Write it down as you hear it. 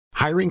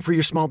Hiring for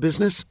your small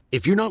business?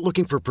 If you're not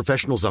looking for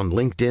professionals on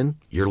LinkedIn,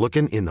 you're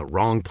looking in the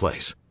wrong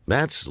place.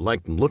 That's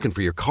like looking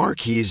for your car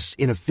keys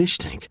in a fish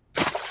tank.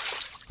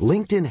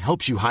 LinkedIn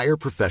helps you hire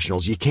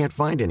professionals you can't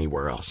find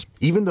anywhere else,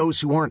 even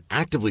those who aren't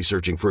actively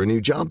searching for a new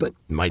job but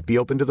might be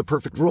open to the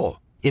perfect role.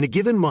 In a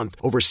given month,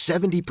 over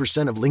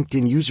 70% of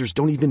LinkedIn users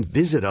don't even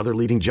visit other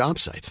leading job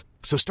sites.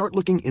 So start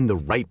looking in the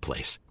right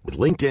place. With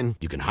LinkedIn,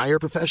 you can hire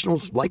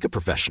professionals like a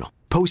professional.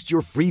 Post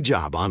your free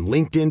job on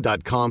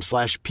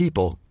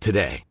linkedin.com/people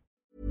today.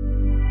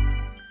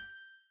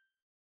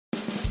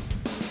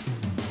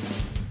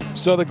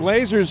 So the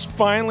Glazers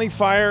finally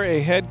fire a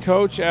head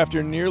coach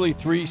after nearly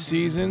 3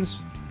 seasons.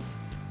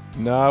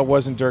 No, it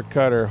wasn't Dirk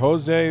Cutter.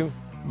 Jose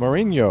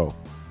Mourinho.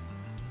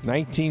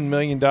 $19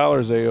 million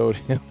they owed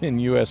him in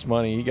U.S.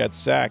 money. He got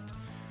sacked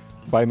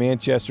by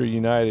Manchester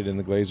United, and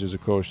the Glazers,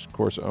 of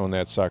course, own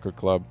that soccer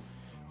club.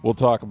 We'll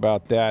talk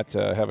about that,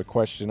 have a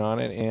question on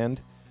it. And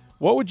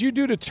what would you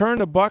do to turn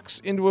the Bucks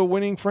into a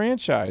winning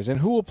franchise? And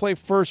who will play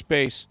first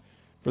base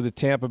for the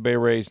Tampa Bay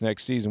Rays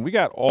next season? We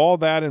got all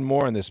that and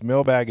more in this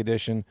mailbag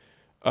edition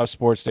of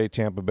Sports Day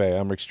Tampa Bay.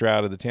 I'm Rick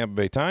Stroud of the Tampa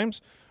Bay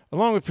Times,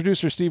 along with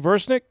producer Steve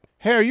Versnick.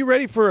 Hey, are you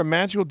ready for a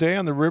magical day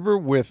on the river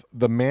with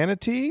the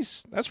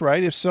manatees? That's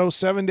right. If so,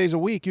 7 days a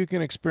week, you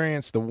can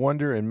experience the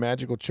wonder and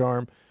magical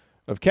charm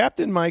of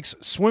Captain Mike's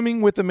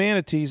Swimming with the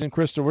Manatees in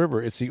Crystal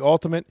River. It's the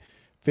ultimate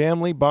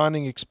family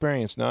bonding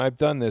experience. Now, I've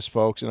done this,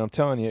 folks, and I'm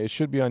telling you, it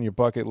should be on your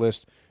bucket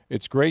list.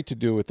 It's great to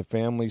do with the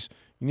families.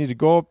 You need to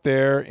go up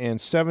there,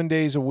 and 7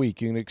 days a week,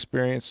 you can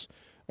experience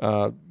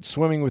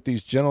swimming with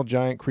these gentle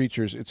giant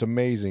creatures. It's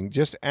amazing.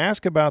 Just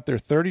ask about their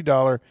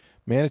 $30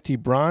 Manatee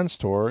Bronze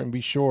Tour, and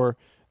be sure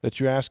that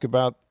you ask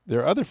about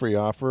their other free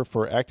offer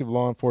for active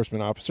law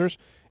enforcement officers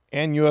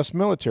and U.S.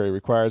 military.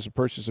 Requires a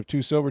purchase of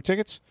 2 silver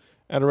tickets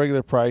at a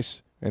regular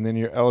price, and then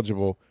you're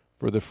eligible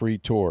for the free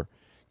tour.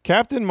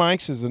 Captain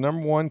Mike's is the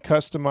 #1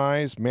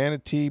 customized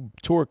manatee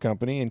tour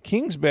company in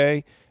Kings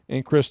Bay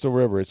in Crystal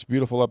River. It's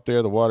beautiful up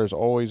there. The water's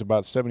always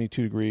about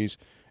 72 degrees.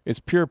 It's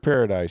pure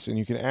paradise, and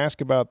you can ask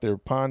about their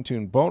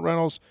pontoon boat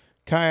rentals,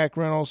 kayak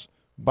rentals,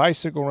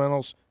 bicycle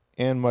rentals,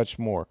 and much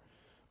more.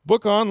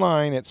 Book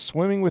online at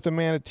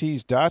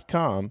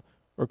swimmingwiththemanatees.com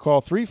or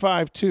call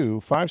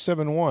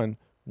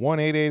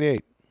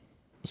 352-571-1888.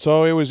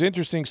 So it was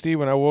interesting, Steve,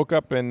 when I woke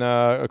up, and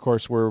of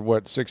course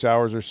we're, 6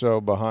 hours or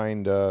so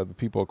behind the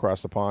people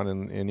across the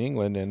pond in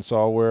England, and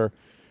saw where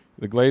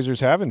the Glazers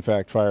have, in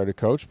fact, fired a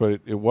coach,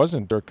 but it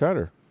wasn't Dirk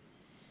Cutter.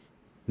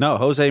 No,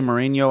 Jose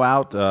Mourinho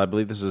out. I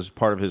believe this is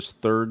part of his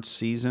 3rd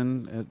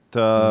season at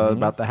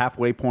about the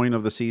halfway point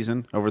of the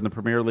season over in the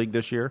Premier League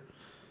this year.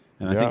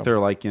 And I think they're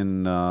like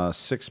in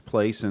 6th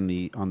place on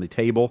the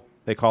table,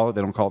 they call it.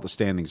 They don't call it the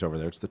standings over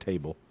there. It's the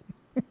table.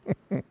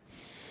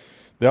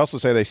 They also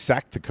say they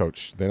sacked the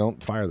coach. They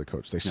don't fire the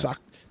coach. They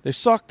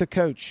suck the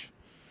coach.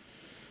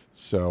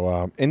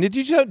 So, and did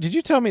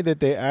you tell me that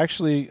they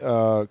actually,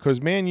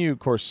 because Man U, of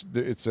course,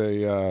 it's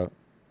a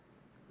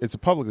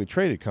publicly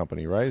traded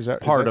company, right? Is that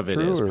part of it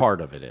is?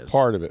 Part of it is.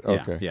 Part of it.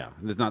 Okay. Yeah.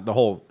 It's not the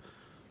whole.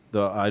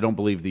 I don't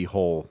believe the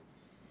whole.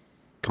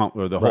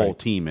 Whole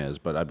team is,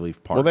 but I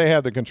believe part. Well, they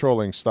have the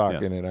controlling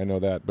stock in it. I know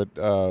that, but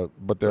the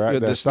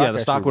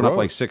stock went up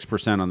like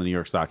 6% on the New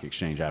York Stock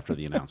Exchange after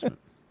the announcement.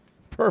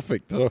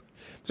 Perfect. So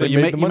you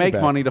make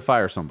money to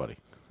fire somebody.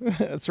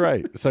 That's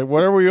right. It's like,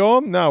 whatever we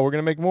owe them, no, we're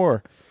going to make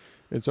more.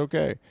 It's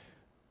okay.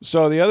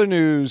 So the other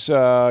news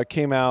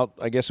came out,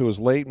 I guess it was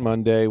late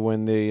Monday,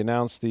 when they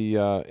announced the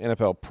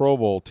NFL Pro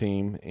Bowl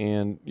team,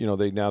 and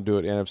they now do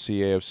it NFC,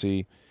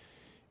 AFC.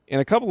 And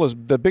a couple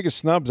of the biggest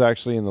snubs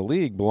actually in the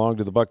league belonged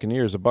to the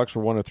Buccaneers. The Bucs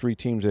were one of 3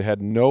 teams that had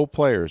no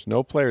players.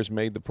 No players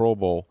made the Pro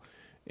Bowl,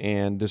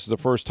 and this is the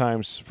first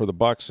time for the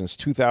Bucs since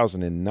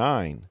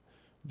 2009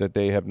 that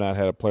they have not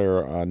had a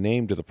player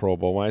named to the Pro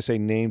Bowl. When I say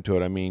named to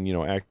it, I mean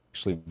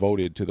actually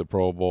voted to the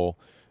Pro Bowl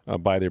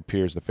by their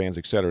peers, the fans,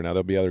 etc. Now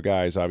there'll be other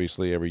guys,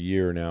 obviously, every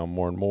year now.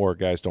 More and more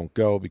guys don't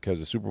go because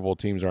the Super Bowl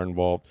teams aren't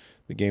involved.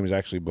 The game is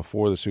actually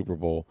before the Super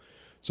Bowl,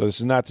 so this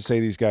is not to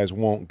say these guys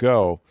won't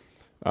go.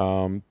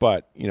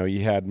 But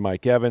you had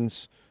Mike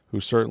Evans, who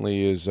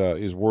certainly is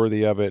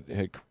worthy of it.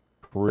 Had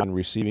career on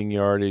receiving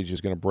yardage,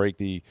 is going to break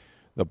the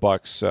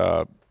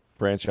Bucs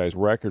franchise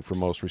record for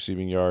most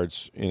receiving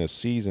yards in a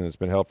season. It's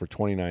been held for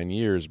 29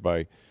 years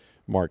by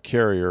Mark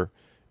Carrier.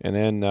 And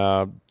then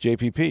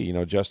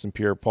JPP, Jason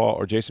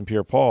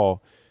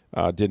Pierre-Paul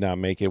did not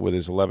make it with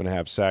his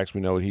 11.5 sacks.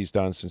 We know what he's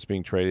done since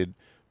being traded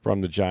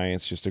from the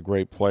Giants. Just a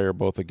great player,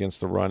 both against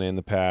the run and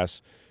the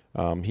pass.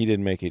 He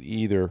didn't make it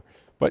either.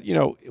 But,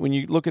 when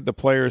you look at the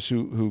players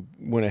who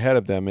went ahead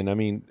of them, and, I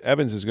mean,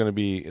 Evans is going to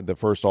be the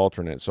first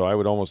alternate, so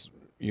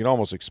you'd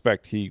almost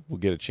expect he will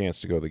get a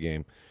chance to go to the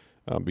game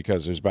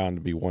because there's bound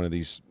to be one of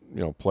these,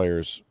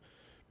 players,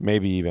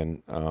 maybe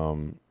even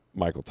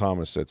Michael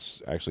Thomas,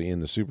 that's actually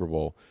in the Super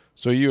Bowl.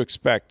 So you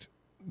expect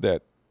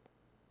that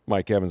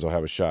Mike Evans will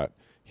have a shot.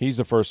 He's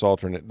the first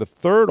alternate. The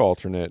third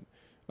alternate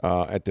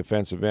at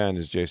defensive end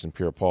is Jason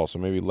Pierre-Paul, so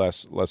maybe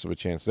less of a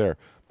chance there.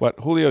 But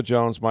Julio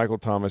Jones, Michael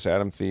Thomas,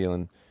 Adam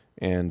Thielen,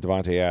 and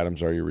Devontae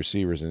Adams are your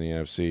receivers in the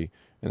NFC.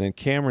 And then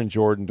Cameron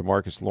Jordan,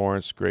 DeMarcus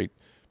Lawrence, great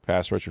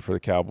pass rusher for the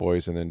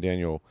Cowboys, and then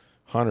Daniel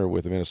Hunter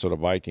with the Minnesota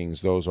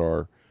Vikings. Those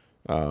are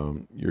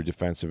your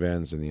defensive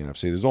ends in the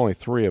NFC. There's only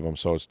 3 of them,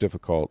 so it's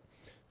difficult.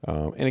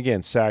 And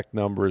again, sack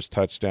numbers,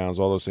 touchdowns,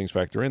 all those things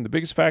factor in. The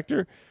biggest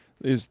factor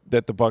is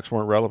that the Bucs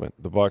weren't relevant.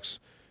 The Bucs,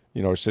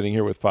 are sitting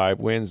here with 5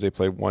 wins. They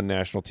played 1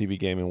 national TV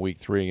game in Week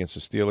 3 against the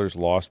Steelers,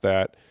 lost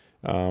that.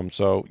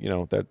 So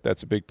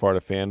that's a big part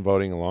of fan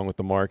voting along with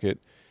the market.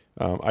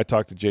 I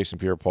talked to Jason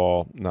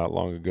Pierre-Paul not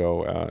long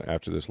ago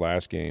after this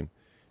last game,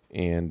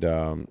 and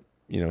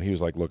he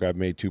was like, "Look, I've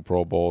made 2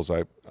 Pro Bowls.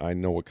 I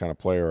know what kind of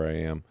player I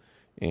am,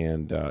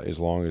 and as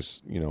long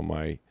as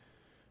my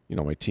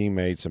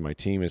teammates and my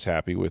team is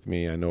happy with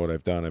me, I know what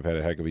I've done. I've had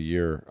a heck of a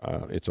year.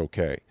 It's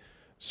okay."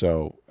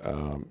 So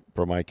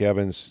for Mike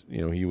Evans,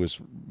 he was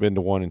been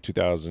to 1 in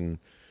 2000.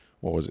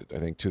 What was it? I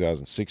think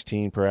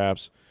 2016,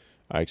 perhaps.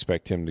 I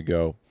expect him to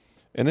go.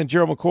 And then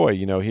Gerald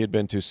McCoy, he had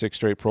been to 6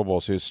 straight Pro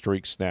Bowls. His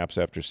streak snaps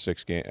after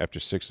 6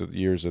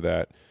 years of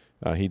that.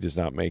 He does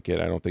not make it.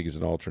 I don't think he's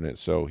an alternate,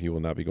 so he will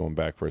not be going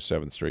back for a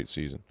 7th straight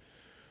season.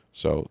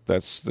 So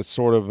that's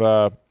sort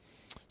of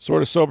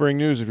sobering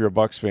news if you're a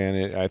Bucs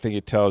fan. I think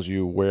it tells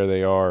you where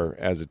they are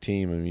as a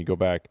team. I mean, you go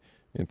back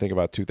and think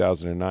about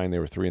 2009; they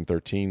were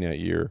 3-13 that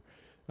year.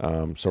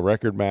 So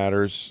record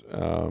matters.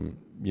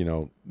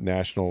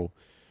 National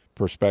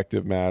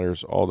perspective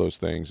matters. All those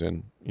things,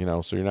 and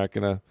so you're not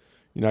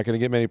gonna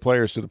get many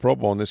players to the Pro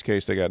Bowl. In this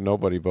case, they got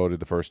nobody voted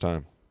the first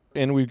time.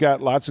 And we've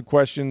got lots of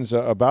questions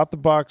about the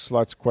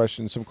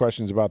Bucs, some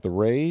questions about the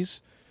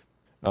Rays,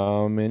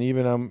 and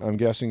even I'm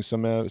guessing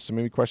some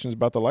maybe questions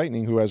about the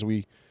Lightning, who as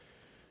we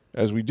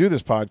do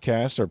this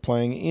podcast are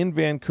playing in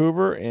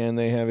Vancouver, and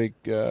they have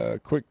a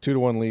quick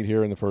 2-1 lead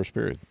here in the first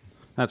period.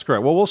 That's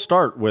correct. Well, we'll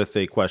start with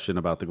a question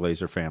about the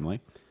Glazer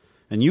family.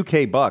 And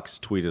UK Bucks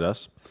tweeted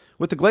us,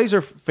 with the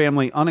Glazer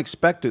family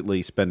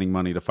unexpectedly spending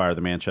money to fire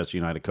the Manchester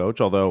United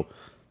coach, although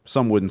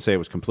some wouldn't say it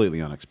was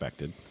completely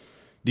unexpected.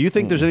 Do you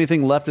think there's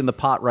anything left in the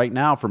pot right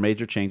now for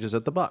major changes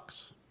at the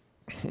Bucs?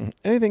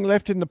 Anything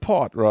left in the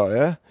pot,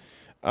 right?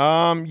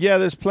 Yeah,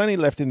 there's plenty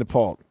left in the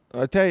pot.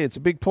 I tell you, it's a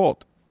big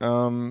pot.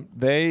 And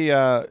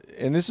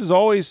this is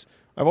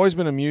I've always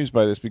been amused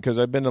by this because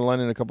I've been to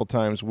London a couple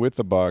times with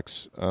the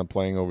Bucs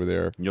playing over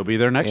there. You'll be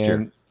there next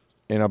year.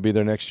 And I'll be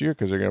there next year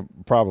because they're going to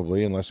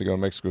probably, unless they go to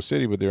Mexico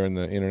City, but they're in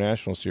the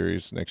international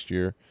series next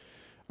year.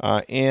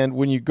 And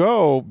when you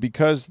go,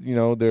 because,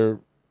 they're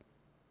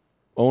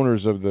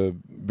owners of the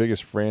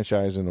biggest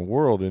franchise in the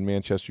world in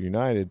Manchester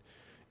United,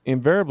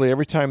 invariably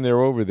every time they're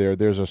over there,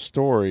 there's a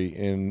story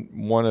in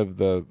one of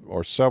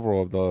or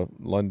several of the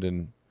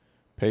London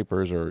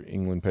papers or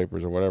England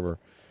papers or whatever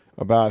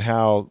about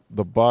how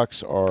the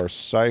Bucs are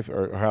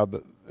how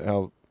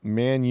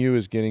Man U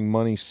is getting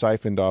money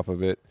siphoned off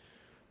of it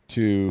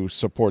to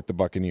support the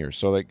Buccaneers.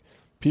 So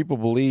people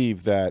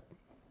believe that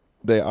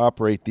they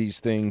operate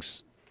these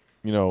things,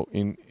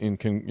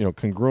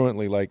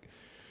 congruently, like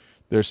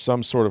there's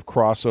some sort of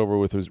crossover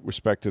with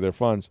respect to their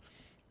funds.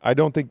 I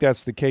don't think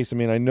that's the case. I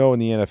mean, I know in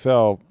the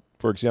NFL,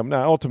 for example,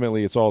 now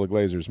ultimately it's all the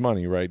Glazers'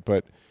 money, right?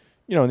 But,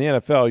 in the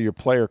NFL, your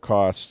player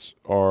costs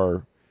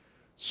are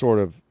sort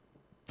of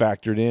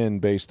factored in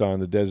based on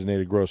the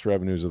designated gross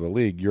revenues of the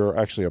league. You're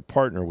actually a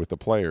partner with the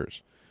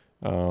players.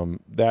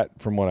 That,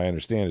 from what I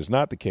understand, is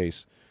not the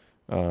case,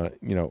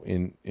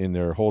 in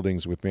their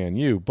holdings with Man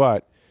U.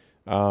 But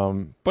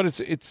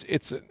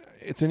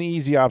it's an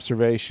easy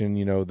observation,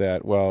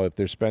 that, well, if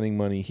they're spending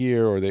money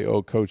here or they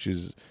owe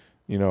coaches,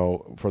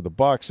 for the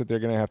Bucs that they're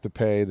going to have to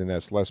pay, then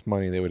that's less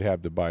money they would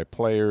have to buy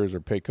players or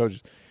pay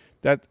coaches.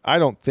 That I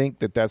don't think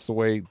that that's the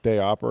way they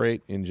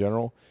operate in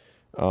general.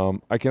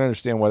 I can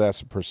understand why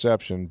that's a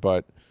perception,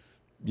 but,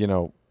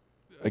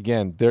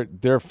 again,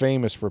 they're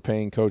famous for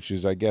paying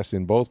coaches, I guess,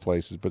 in both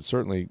places, but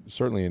certainly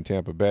in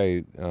Tampa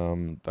Bay.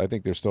 I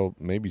think they're still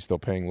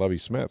paying Lovie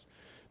Smith.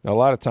 Now, a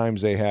lot of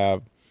times they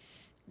have,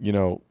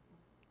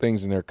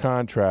 things in their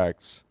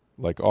contracts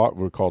like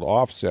were called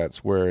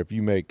offsets, where if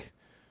you make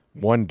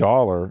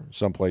 $1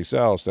 someplace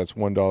else, that's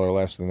 $1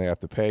 less than they have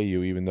to pay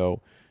you, even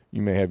though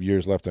you may have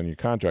years left on your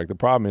contract. The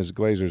problem is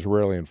Glazers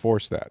rarely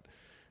enforce that.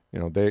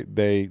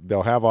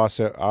 They'll have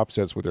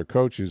offsets with their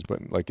coaches,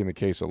 but like in the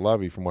case of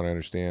Lovie, from what I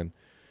understand,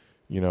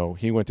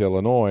 he went to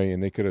Illinois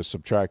and they could have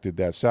subtracted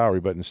that salary,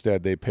 but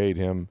instead they paid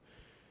him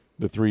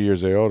the 3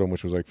 years they owed him,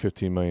 which was like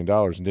 $15 million,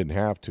 and didn't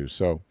have to.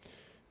 So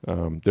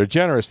they're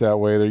generous that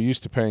way. They're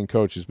used to paying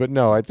coaches, but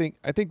no, I think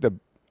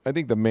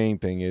the main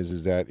thing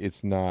is that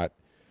it's not.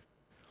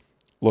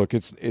 Look,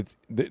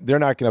 they're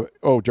not going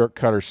to Dirk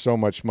Cutter so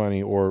much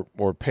money or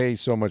pay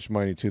so much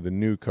money to the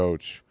new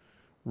coach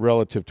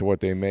relative to what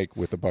they make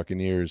with the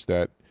Buccaneers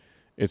that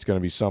it's going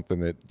to be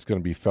something that's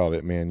going to be felt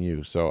at Man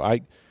U. So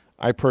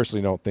I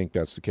personally don't think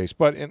that's the case.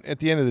 But at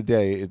the end of the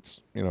day,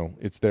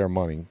 it's their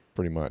money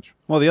pretty much.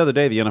 Well, the other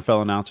day the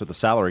NFL announced that the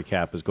salary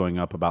cap is going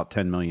up about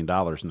 $10 million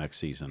next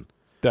season.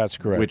 That's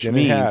correct. Which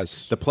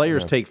means the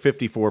players take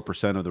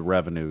 54% of the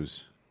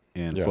revenues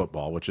in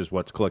football, which is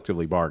what's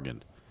collectively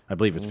bargained. I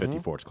believe it's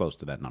 54. It's close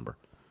to that number.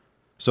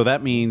 So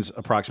that means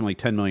approximately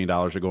 $10 million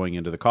are going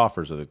into the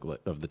coffers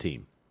of the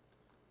team.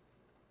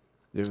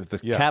 If the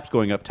cap's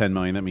going up $10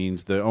 million, that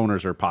means the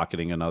owners are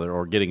pocketing another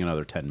or getting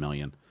another $10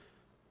 million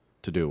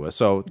to do with.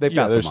 So they've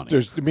got the money.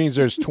 It means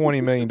there's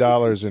 $20 million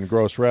in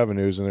gross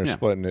revenues, and they're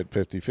splitting it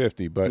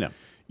 50-50. But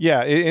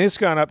it's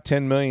gone up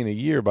 $10 million a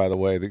year. By the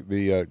way,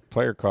 the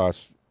player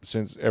costs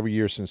every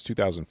year since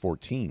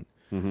 2014.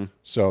 Mm-hmm.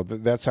 So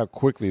that's how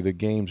quickly the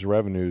game's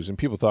revenues. And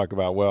people talk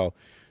about, well,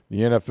 the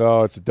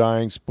NFL, it's a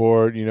dying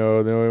sport,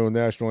 the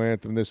national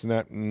anthem, this and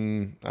that.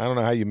 I don't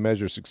know how you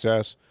measure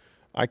success.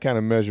 I kind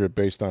of measure it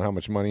based on how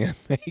much money I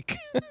make.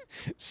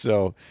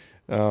 So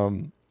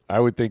I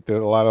would think that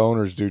a lot of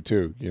owners do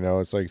too.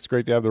 It's like, it's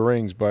great to have the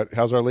rings, but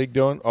how's our league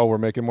doing? Oh, we're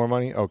making more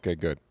money? Okay,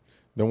 good.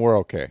 Then we're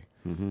okay.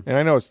 Mm-hmm. And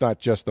I know it's not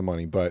just the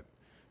money, but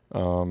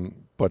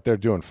they're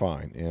doing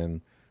fine.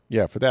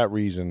 And, for that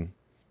reason,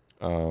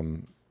 I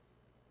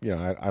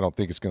don't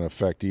think it's going to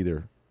affect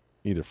either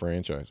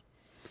franchise.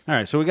 All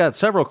right, so we got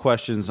several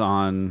questions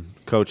on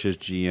coaches,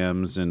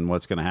 GMs, and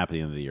what's going to happen at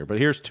the end of the year. But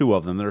here's two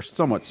of them that are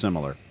somewhat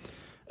similar.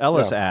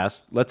 Ellis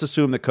asked, let's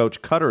assume that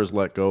Coach Cutter is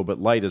let go, but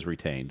Light is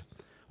retained.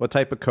 What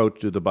type of coach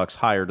do the Bucs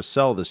hire to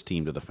sell this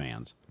team to the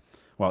fans?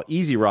 While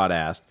Easy Rod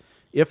asked,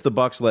 if the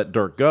Bucs let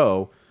Dirk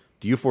go,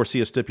 do you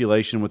foresee a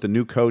stipulation with the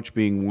new coach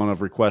being one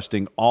of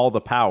requesting all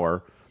the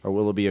power, or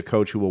will it be a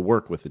coach who will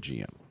work with the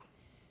GM?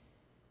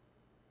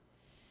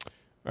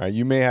 All right,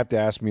 you may have to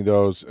ask me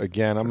those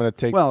again. I'm going to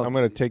take. I'm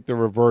going to take the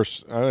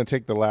reverse. I'm going to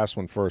take the last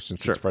one first,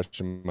 since it's fresh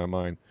in my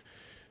mind.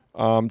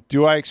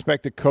 Do I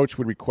expect a coach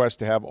would request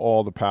to have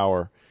all the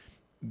power?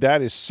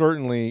 That is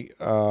certainly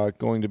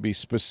going to be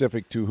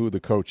specific to who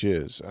the coach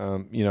is.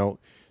 The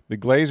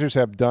Glazers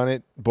have done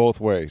it both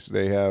ways.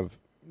 They have,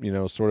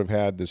 sort of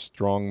had this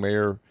strong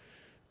mayor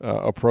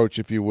approach,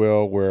 if you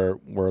will,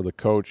 where the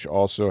coach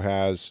also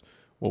has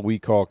what we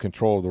call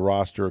control of the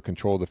roster or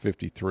control of the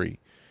 53.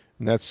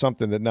 And that's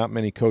something that not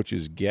many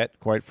coaches get,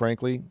 quite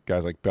frankly.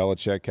 Guys like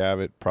Belichick have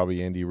it,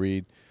 probably Andy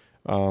Reid.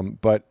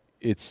 But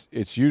it's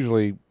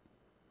usually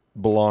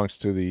belongs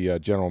to the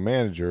general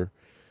manager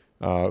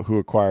who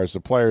acquires the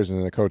players, and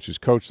then the coaches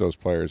coach those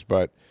players.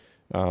 But,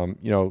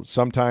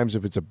 sometimes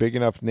if it's a big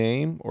enough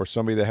name or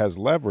somebody that has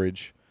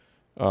leverage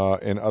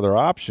and other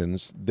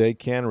options, they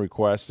can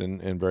request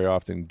and very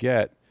often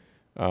get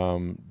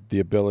the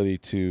ability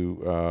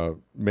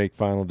to make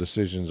final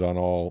decisions on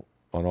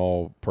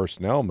all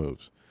personnel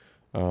moves.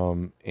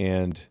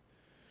 And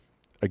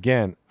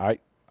again,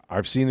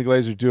 I've seen the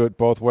Glazers do it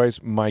both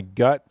ways. My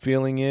gut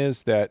feeling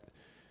is that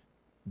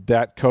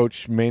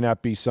coach may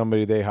not be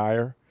somebody they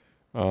hire.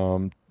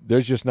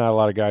 There's just not a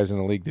lot of guys in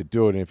the league that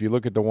do it. And if you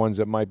look at the ones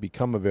that might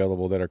become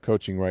available that are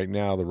coaching right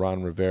now, the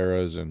Ron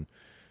Riveras and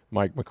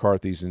Mike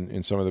McCarthy's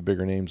and some of the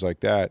bigger names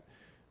like that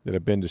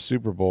have been to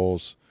Super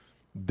Bowls,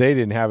 they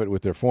didn't have it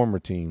with their former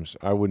teams.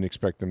 I wouldn't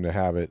expect them to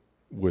have it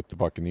with the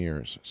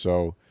Buccaneers.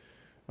 So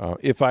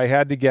if I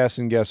had to guess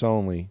and guess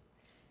only,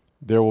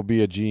 there will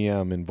be a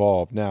GM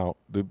involved. Now,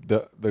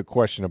 the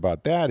question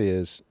about that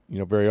is,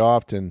 very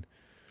often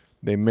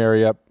they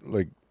marry up,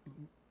 like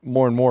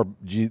more and more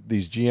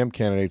these GM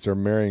candidates are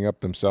marrying up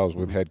themselves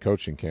with head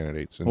coaching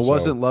candidates. And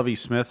wasn't Lovie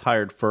Smith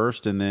hired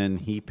first and then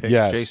he picked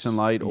Jason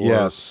Light,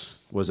 or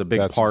was a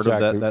big part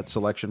of that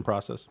selection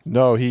process?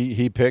 No,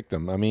 he picked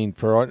them. I mean,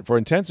 for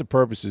intensive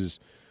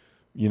purposes,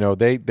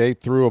 they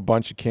threw a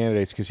bunch of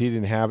candidates because he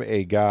didn't have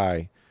a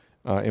guy.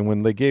 And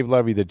when they gave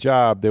Lovie the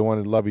job, they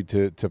wanted Lovie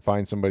to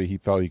find somebody he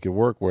felt he could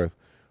work with.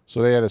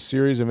 So they had a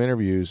series of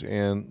interviews,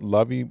 and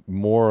Lovie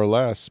more or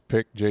less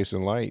picked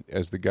Jason Light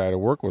as the guy to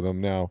work with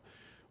him. Now,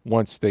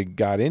 once they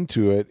got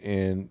into it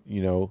and,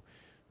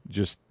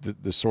 just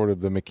the sort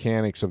of the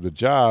mechanics of the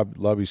job,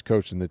 Lovie's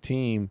coaching the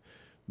team,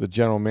 the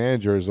general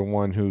manager is the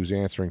one who's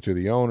answering to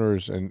the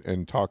owners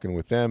and talking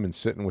with them and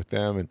sitting with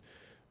them and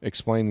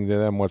explaining to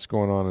them what's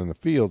going on in the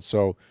field.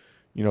 So,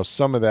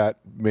 some of that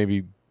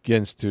maybe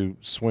begins to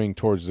swing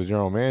towards the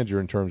general manager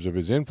in terms of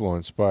his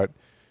influence. But,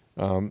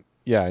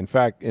 in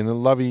fact,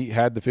 and Lovie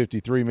had the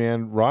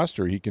 53-man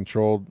roster. He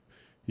controlled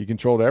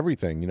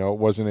everything. It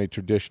wasn't a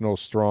traditional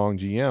strong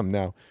GM.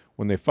 Now,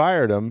 when they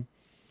fired him,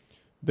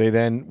 they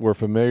then were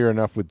familiar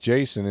enough with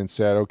Jason and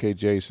said, okay,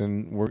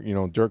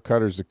 Jason, Dirk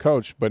Cutter's the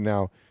coach, but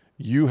now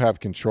you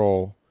have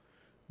control.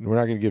 We're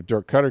not going to give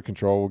Dirk Cutter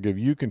control. We'll give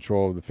you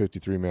control of the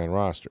 53-man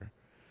roster.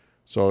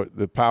 So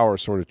the power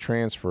sort of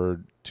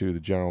transferred to the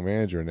general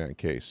manager in that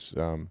case.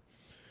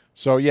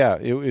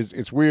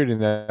 It's weird in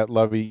that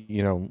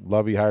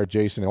Lovie hired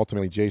Jason.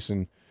 Ultimately,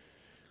 Jason,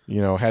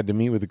 had to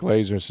meet with the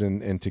Glazers,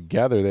 and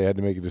together they had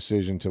to make a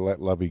decision to let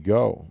Lovie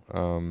go.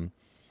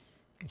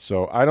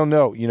 So I don't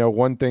know.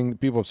 One thing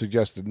people have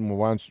suggested,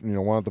 why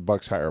don't the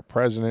Bucs hire a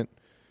president?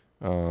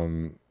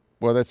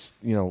 Well, that's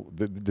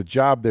the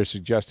job they're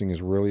suggesting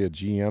is really a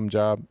GM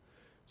job.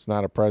 It's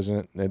not a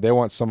president. They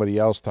want somebody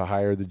else to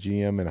hire the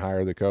GM and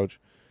hire the coach.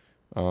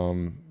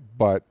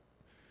 But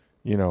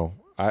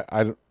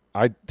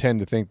I tend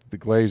to think that the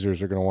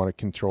Glazers are going to want to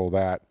control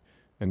that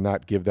and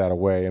not give that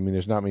away. I mean,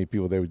 there's not many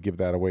people they would give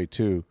that away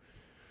to.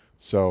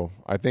 So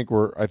I think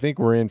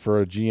we're in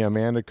for a GM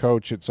and a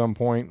coach at some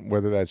point,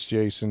 whether that's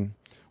Jason.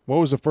 What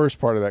was the first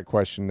part of that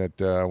question that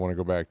I want to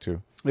go back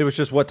to? It was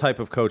just what type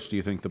of coach do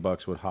you think the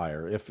Bucs would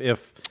hire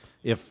if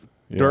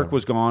Dirk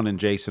was gone and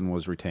Jason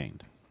was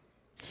retained?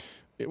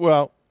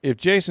 Well, if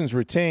Jason's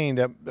retained,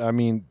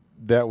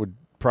 that would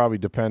probably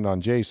depend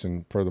on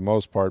Jason for the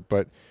most part.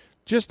 But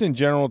just in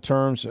general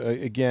terms,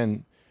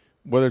 again,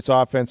 whether it's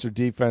offense or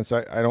defense,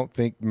 I don't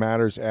think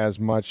matters as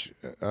much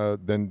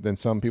than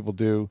some people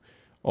do.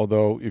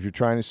 Although if you're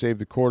trying to save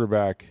the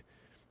quarterback,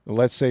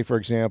 let's say, for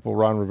example,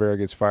 Ron Rivera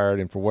gets fired,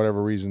 and for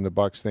whatever reason the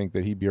Bucs think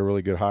that he'd be a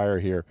really good hire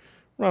here.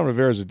 Ron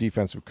Rivera is a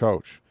defensive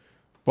coach,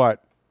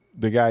 but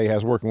the guy he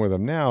has working with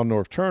him now,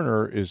 Norv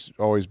Turner, has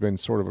always been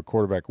sort of a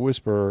quarterback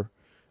whisperer.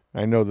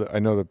 I know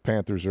the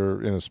Panthers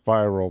are in a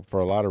spiral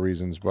for a lot of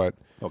reasons, but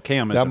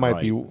Cam that might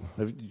right. be.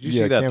 Did you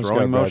see that Cam's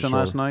throwing motion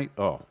last night?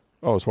 Oh,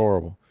 it was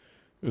horrible.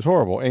 It was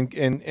horrible, and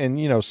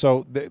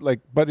so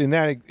but in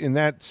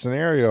that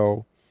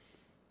scenario,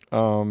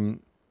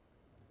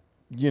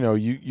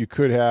 you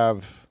could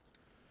have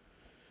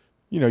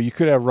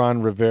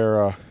Ron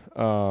Rivera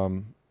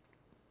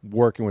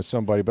working with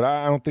somebody, but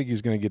I don't think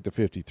he's going to get the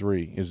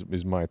 53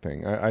 is my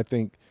thing.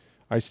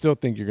 I still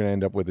think you're going to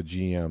end up with a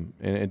GM,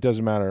 and it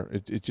doesn't matter.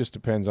 It just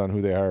depends on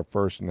who they hire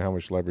first and how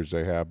much leverage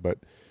they have. But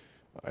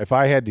if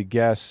I had to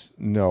guess,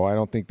 no, I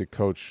don't think the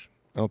coach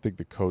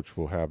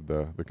will have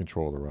the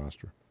control of the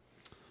roster.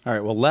 All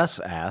right. Well, Les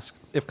asked,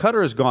 if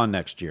Cutter is gone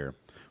next year,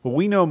 will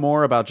we know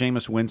more about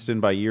Jameis Winston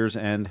by year's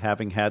end,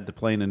 having had to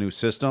play in a new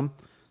system?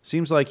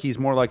 Seems like he's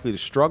more likely to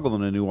struggle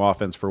in a new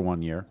offense for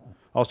 1 year.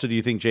 Also, do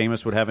you think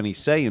Jameis would have any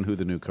say in who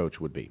the new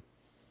coach would be?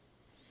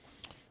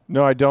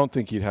 No, I don't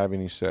think he'd have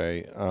any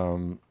say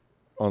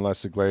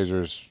unless the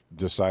Glazers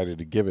decided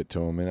to give it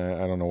to him, and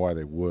I don't know why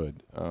they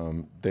would.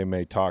 They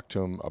may talk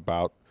to him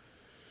about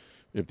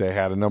if they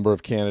had a number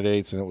of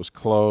candidates and it was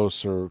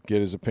close, or get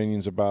his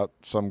opinions about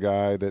some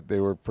guy that they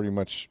were pretty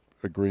much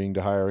agreeing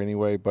to hire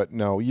anyway. But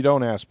no, you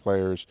don't ask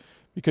players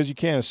because you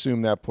can't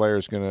assume that player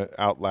is going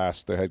to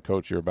outlast the head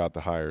coach you're about to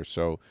hire.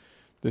 So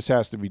this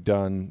has to be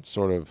done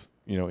sort of,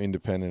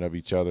 independent of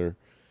each other.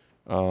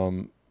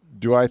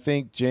 Do I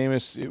think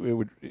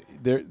Jameis,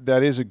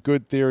 that is a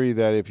good theory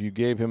that if you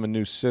gave him a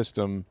new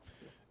system,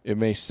 it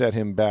may set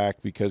him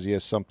back because he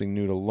has something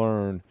new to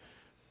learn.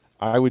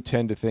 I would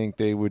tend to think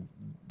the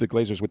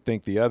Glazers would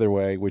think the other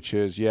way, which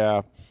is,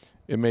 yeah,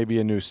 it may be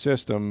a new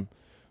system,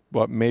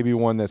 but maybe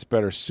one that's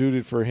better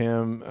suited for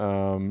him,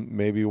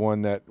 maybe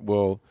one that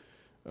will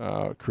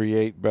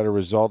create better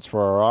results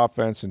for our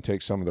offense and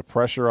take some of the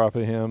pressure off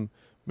of him.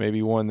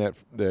 Maybe one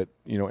that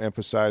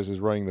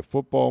emphasizes running the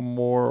football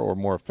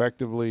more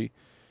effectively.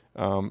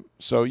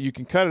 So you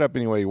can cut it up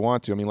any way you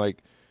want to. I mean,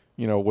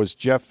 was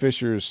Jeff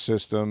Fisher's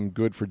system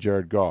good for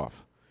Jared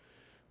Goff?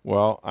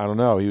 Well, I don't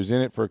know. He was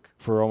in it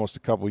for almost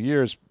a couple of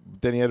years.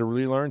 Then he had to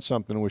really learn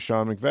something with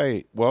Sean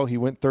McVay. Well, he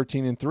went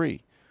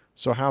 13-3.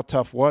 So how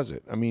tough was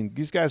it? I mean,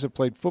 these guys have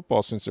played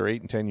football since they're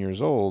 8 and 10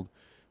 years old.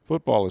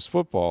 Football is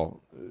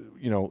football.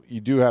 You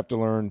do have to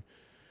learn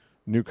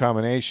new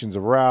combinations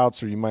of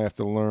routes, or you might have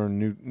to learn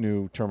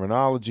new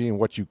terminology and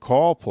what you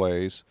call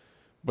plays,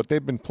 but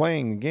they've been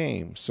playing the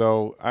game.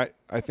 So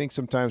I think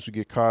sometimes we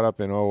get caught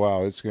up in, oh,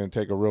 wow, it's going to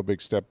take a real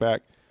big step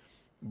back.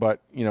 But,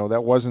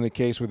 that wasn't the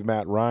case with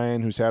Matt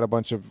Ryan, who's had a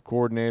bunch of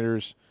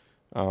coordinators.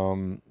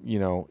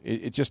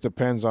 It just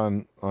depends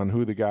on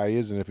who the guy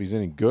is and if he's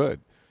any good.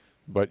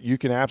 But you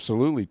can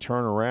absolutely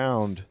turn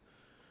around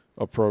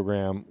a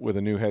program with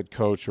a new head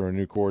coach or a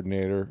new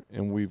coordinator,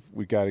 and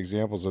we've got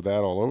examples of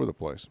that all over the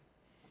place.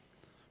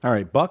 All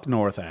right, Buck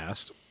North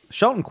asked,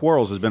 Shelton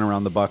Quarles has been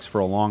around the Bucs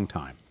for a long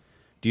time.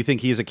 Do you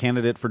think he's a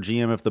candidate for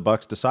GM if the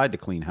Bucs decide to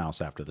clean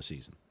house after the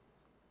season?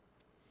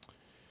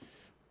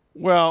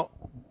 Well,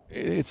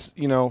 it's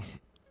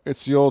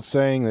the old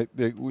saying that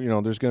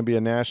there's going to be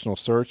a national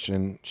search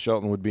and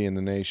Shelton would be in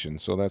the nation.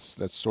 So that's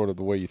sort of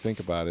the way you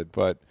think about it.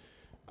 But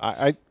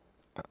I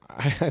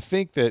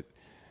think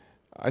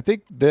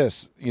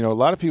this, a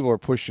lot of people are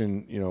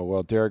pushing,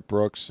 Derek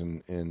Brooks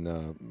and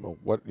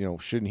what,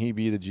 shouldn't he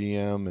be the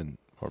GM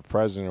or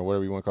president or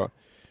whatever you want to call it.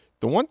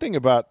 The one thing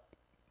about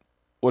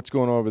what's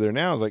going on over there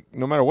now is,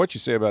 no matter what you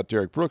say about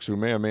Derek Brooks, who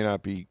may or may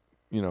not be,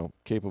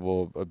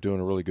 capable of doing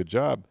a really good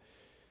job,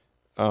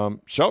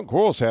 Shelton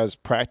Quarles has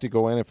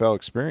practical NFL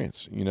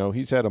experience.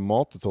 He's had a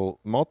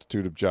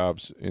multitude of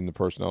jobs in the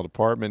personnel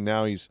department.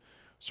 Now he's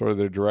sort of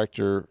their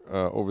director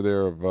over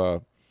there of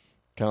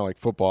kind of like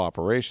football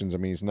operations. I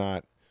mean, he's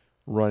not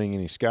running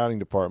any scouting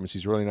departments.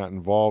 He's really not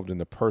involved in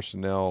the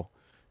personnel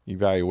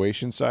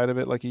evaluation side of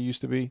it like he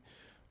used to be.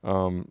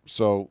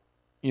 So,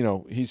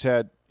 he's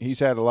had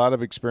a lot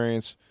of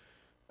experience.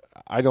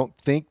 I don't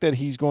think that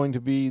he's going to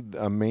be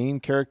a main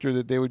character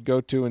that they would go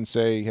to and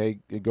say, hey,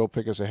 go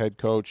pick us a head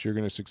coach. You're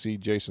going to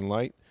succeed Jason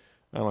Light.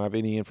 I don't have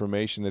any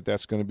information that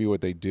that's going to be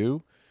what they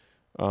do.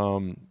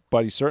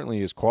 But he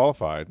certainly is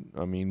qualified.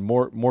 I mean,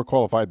 more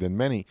qualified than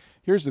many.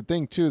 Here's the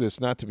thing, too,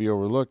 that's not to be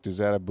overlooked is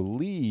that I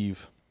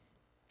believe,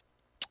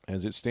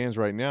 as it stands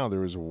right now,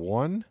 there is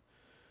one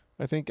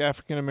I think,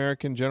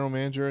 African-American general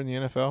manager in the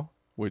NFL,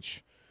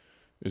 which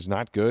is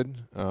not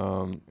good,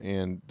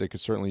 and they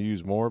could certainly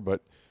use more.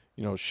 But,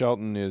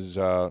 Shelton is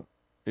at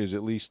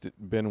least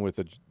been with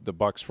the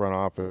Bucs front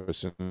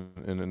office in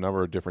a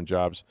number of different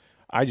jobs.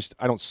 I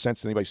don't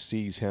sense anybody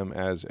sees him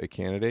as a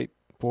candidate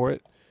for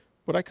it,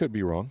 but I could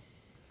be wrong.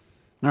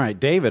 All right,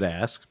 David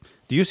asks,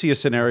 do you see a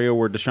scenario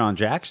where Deshaun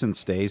Jackson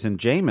stays and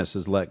Jameis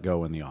is let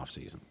go in the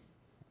offseason?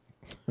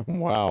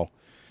 Wow.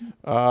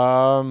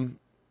 Well,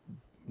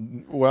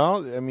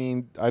 I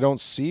mean, I don't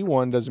see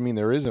one doesn't mean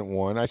there isn't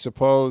one. I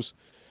suppose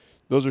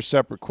those are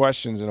separate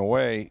questions in a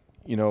way.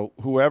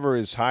 Whoever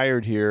is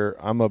hired here,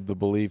 I'm of the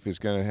belief is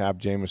going to have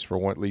Jameis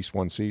for at least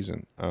one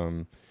season.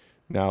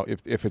 Now,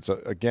 if it's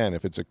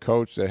a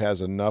coach that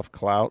has enough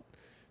clout,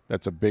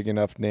 that's a big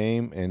enough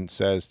name, and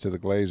says to the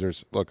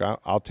Glazers, look,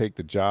 I'll take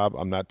the job,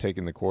 I'm not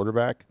taking the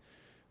quarterback,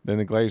 then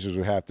the Glazers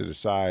would have to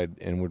decide,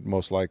 and would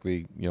most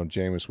likely,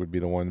 Jameis would be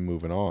the one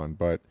moving on.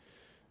 But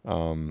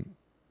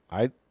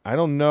I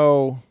don't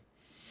know.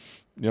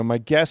 My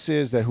guess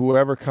is that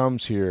whoever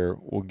comes here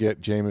will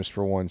get Jameis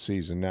for one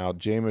season. Now,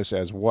 Jameis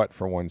as what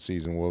for one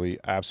season? Will he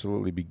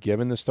absolutely be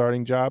given the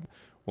starting job?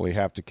 Will he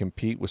have to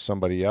compete with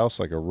somebody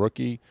else like a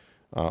rookie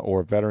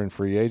or a veteran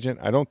free agent?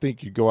 I don't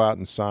think you go out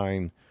and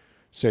sign,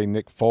 say,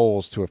 Nick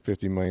Foles to a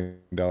 $50 million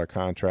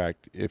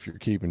contract if you're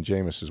keeping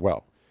Jameis as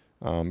well,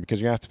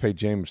 because you have to pay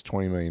Jameis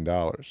 $20 million.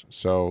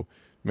 So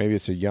maybe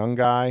it's a young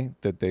guy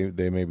that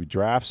they maybe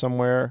draft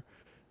somewhere,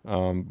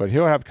 but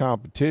he'll have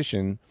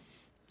competition.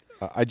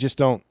 I just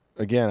don't.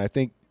 Again, I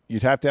think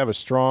you'd have to have a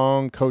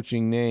strong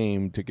coaching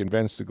name to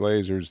convince the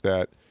Glazers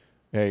that,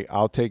 hey,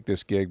 I'll take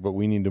this gig, but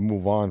we need to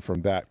move on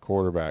from that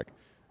quarterback.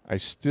 I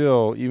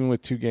still, even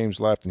with 2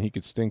 games left and he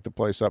could stink the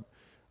place up,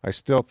 I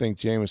still think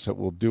Jameis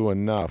will do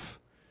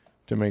enough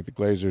to make the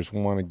Glazers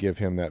want to give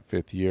him that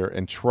 5th year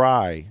and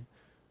try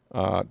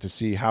to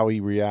see how he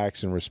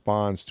reacts and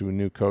responds to a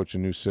new coach, a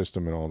new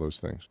system, and all those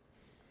things.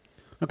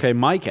 Okay,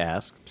 Mike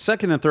asks,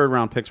 2nd and 3rd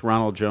round picks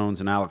Ronald Jones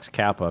and Alex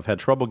Kappa have had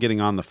trouble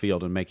getting on the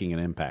field and making an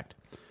impact.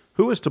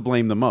 Who is to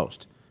blame the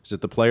most? Is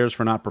it the players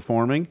for not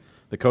performing,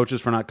 the coaches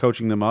for not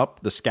coaching them up,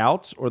 the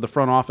scouts, or the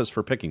front office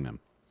for picking them?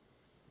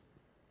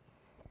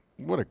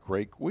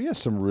 We have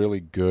some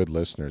really good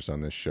listeners on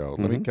this show.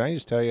 Can I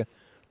just tell you,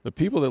 the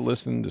people that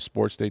listen to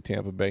Sports Day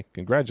Tampa Bay,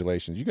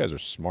 congratulations. You guys are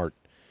smart.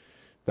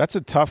 That's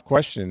a tough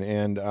question,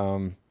 and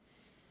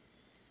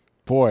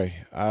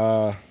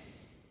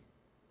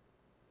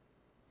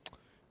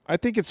I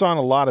think it's on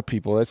a lot of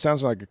people. That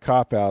sounds like a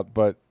cop-out,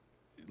 but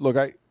look,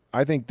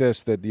 I think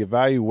that the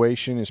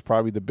evaluation is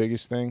probably the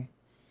biggest thing.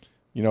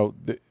 You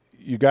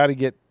got to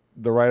get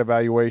the right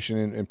evaluation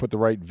and put the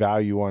right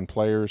value on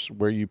players,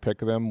 where you pick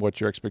them,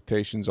 what your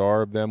expectations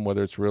are of them,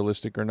 whether it's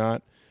realistic or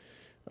not.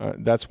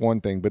 That's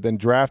one thing. But then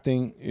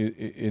drafting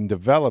in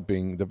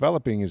developing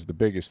is the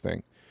biggest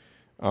thing.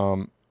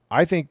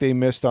 I think they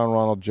missed on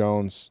Ronald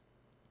Jones.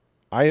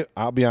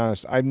 I'll be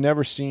honest, I've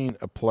never seen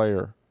a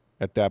player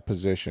at that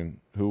position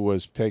who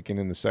was taken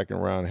in the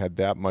 2nd round, had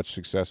that much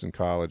success in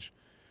college,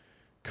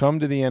 come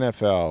to the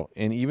NFL,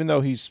 and even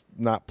though he's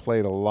not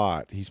played a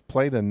lot, he's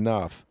played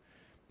enough,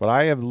 but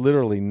I have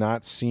literally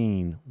not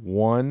seen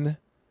one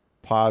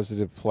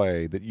positive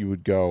play that you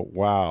would go,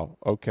 wow,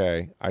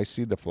 okay, I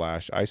see the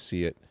flash, I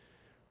see it.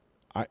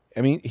 I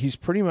mean, he's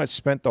pretty much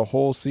spent the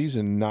whole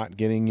season not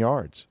getting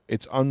yards.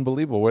 It's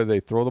unbelievable, whether they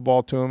throw the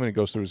ball to him and it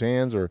goes through his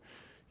hands or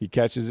he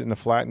catches it in the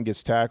flat and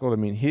gets tackled. I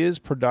mean, his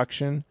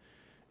production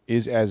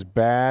is as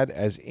bad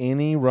as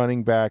any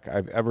running back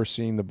I've ever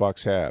seen the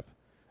Bucs have.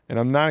 And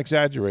I'm not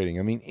exaggerating.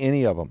 I mean,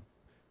 any of them.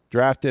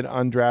 Drafted,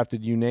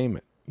 undrafted, you name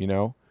it,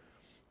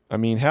 I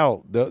mean,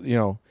 hell,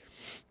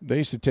 they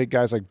used to take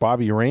guys like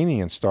Bobby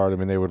Rainey and start them,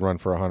 and they would run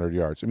for 100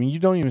 yards. I mean, you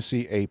don't even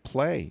see a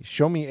play.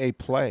 Show me a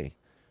play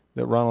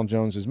that Ronald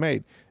Jones has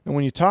made. And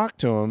when you talk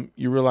to him,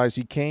 you realize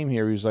he came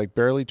here, he was like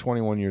barely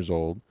 21 years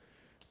old,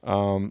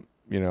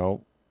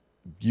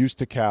 used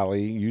to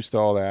Cali, used to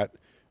all that.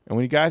 And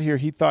when he got here,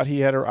 he thought he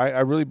had I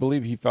really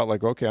believe he felt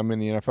like, okay, I'm in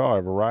the NFL.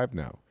 I've arrived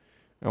now.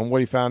 And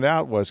what he found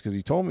out was, because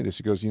he told me this,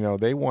 he goes,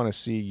 they want to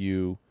see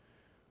you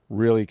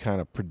really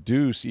kind of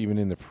produce even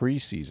in the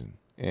preseason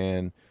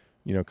and,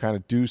 kind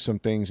of do some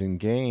things in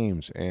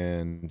games.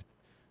 And,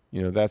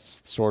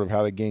 that's sort of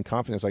how they gain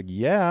confidence. Like,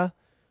 yeah,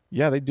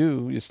 they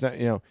do. It's not,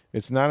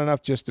 it's not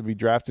enough just to be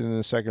drafted in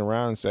the 2nd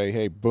round and say,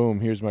 hey, boom,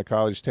 here's my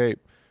college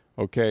tape.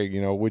 Okay,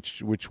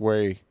 which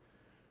way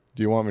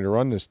do you want me to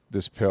run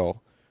this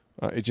pill?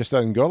 It just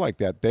doesn't go like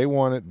that. They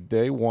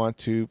want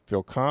to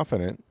feel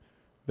confident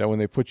that when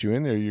they put you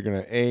in there, you're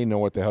going to, A, know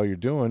what the hell you're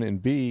doing,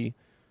 and B,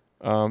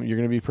 you're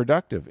going to be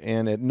productive.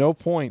 And at no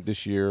point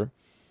this year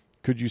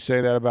could you say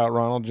that about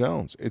Ronald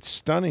Jones. It's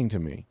stunning to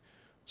me.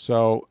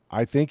 So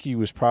I think he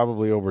was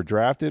probably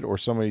overdrafted, or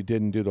somebody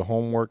didn't do the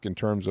homework in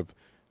terms of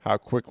how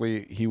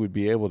quickly he would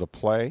be able to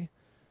play,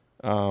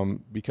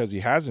 because he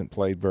hasn't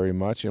played very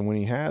much, and when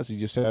he has, he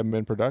just hasn't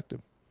been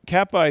productive.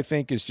 Kappa, I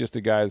think, is just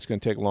a guy that's going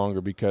to take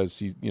longer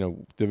because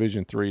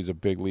Division III is a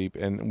big leap,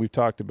 and we've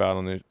talked about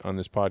on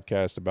this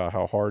podcast about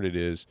how hard it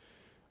is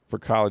for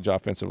college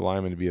offensive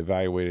linemen to be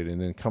evaluated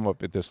and then come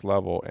up at this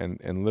level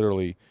and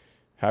literally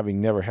having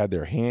never had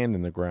their hand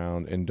in the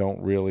ground and don't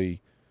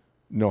really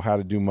know how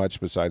to do much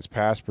besides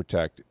pass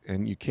protect.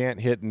 And you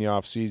can't hit in the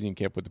offseason. You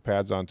can't put the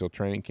pads on until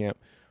training camp.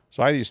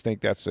 So I just think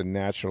that's a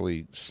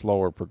naturally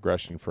slower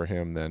progression for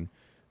him than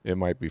it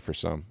might be for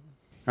some.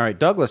 All right,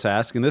 Douglas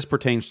asks, and this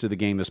pertains to the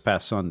game this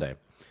past Sunday.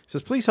 He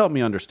says, please help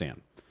me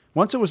understand.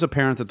 Once it was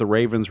apparent that the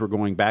Ravens were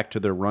going back to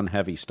their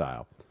run-heavy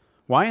style,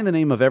 why in the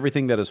name of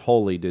everything that is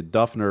holy did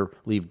Duffner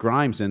leave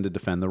Grimes in to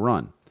defend the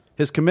run?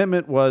 His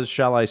commitment was,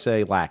 shall I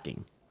say,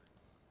 lacking.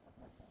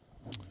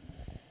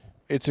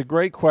 It's a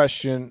great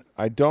question.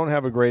 I don't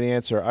have a great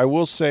answer. I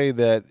will say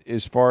that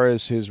as far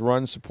as his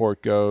run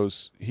support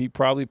goes, he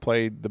probably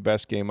played the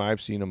best game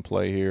I've seen him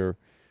play here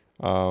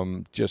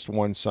just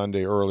one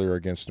Sunday earlier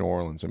against New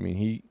Orleans. I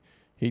mean,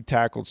 he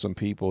tackled some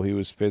people. He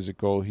was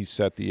physical. He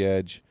set the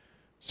edge.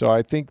 So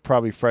I think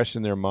probably fresh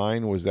in their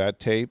mind was that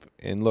tape.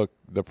 And look,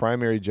 the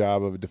primary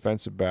job of a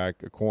defensive back,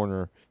 a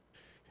corner,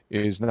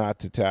 is not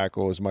to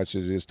tackle as much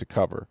as it is to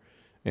cover.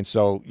 And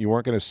so you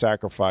weren't going to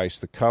sacrifice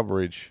the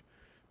coverage,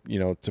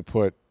 to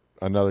put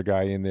another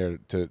guy in there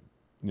to,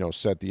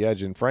 set the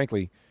edge. And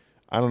frankly,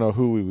 I don't know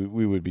who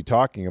we would be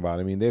talking about.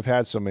 I mean, they've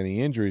had so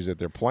many injuries that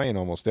they're playing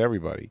almost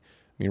everybody.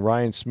 I mean,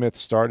 Ryan Smith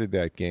started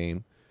that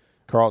game.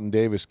 Carlton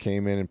Davis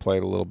came in and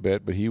played a little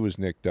bit, but he was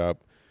nicked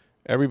up.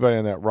 Everybody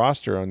on that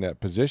roster on that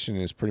position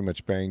is pretty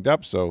much banged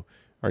up. So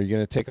are you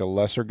going to take a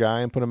lesser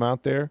guy and put him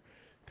out there?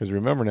 Because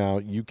remember now,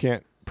 you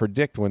can't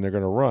predict when they're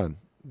going to run.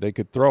 They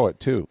could throw it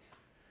too.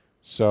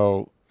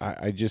 So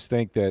I just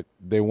think that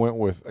they went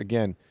with,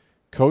 again,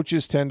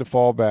 coaches tend to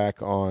fall back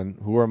on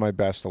who are my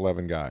best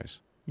 11 guys,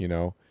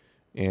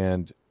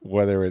 and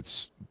whether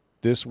it's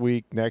this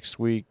week, next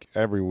week,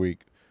 every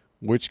week,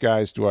 which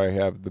guys do I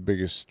have the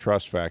biggest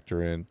trust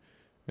factor in?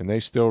 And they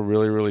still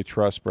really, really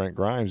trust Brent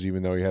Grimes,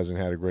 even though he hasn't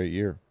had a great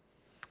year.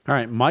 All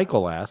right,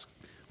 Michael asks,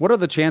 what are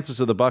the chances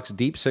of the Bucs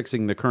deep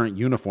sixing the current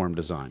uniform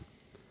design?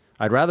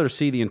 I'd rather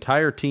see the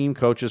entire team,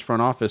 coaches,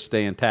 front office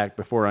stay intact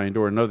before I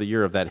endure another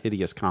year of that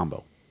hideous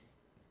combo.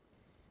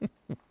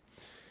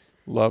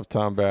 Love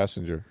Tom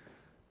Bassinger.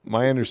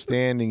 My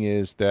understanding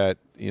is that,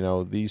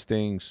 these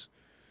things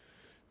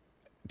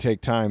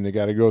take time. They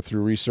got to go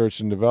through research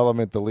and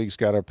development. The league's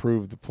got to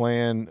approve the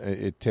plan.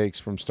 It takes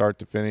from start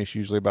to finish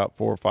usually about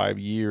 4 or 5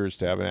 years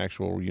to have an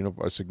actual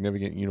a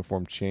significant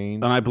uniform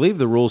change. And I believe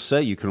the rules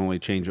say you can only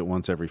change it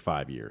once every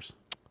 5 years.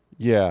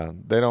 Yeah,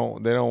 they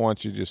don't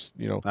want you just,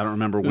 I don't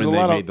remember when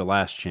they made the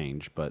last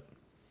change, but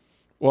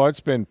well,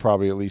 it's been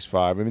probably at least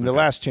 5. I mean, the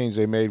last change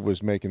they made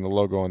was making the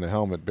logo on the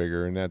helmet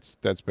bigger, and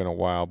that's been a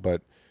while,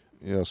 but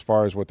as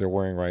far as what they're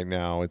wearing right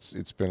now,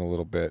 it's been a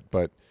little bit,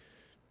 but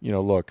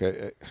look,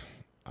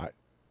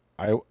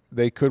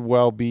 they could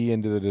well be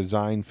into the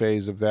design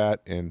phase of that,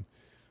 and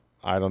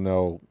I don't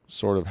know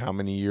sort of how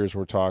many years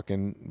we're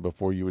talking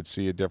before you would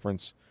see a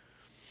difference.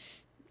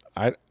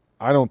 I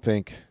don't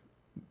think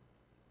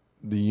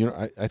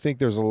I think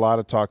there's a lot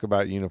of talk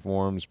about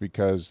uniforms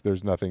because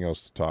there's nothing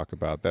else to talk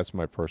about. That's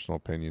my personal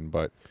opinion,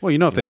 but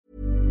well,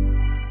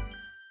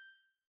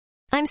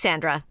 I'm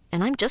Sandra,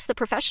 and I'm just the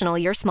professional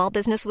your small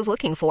business was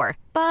looking for.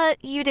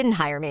 But you didn't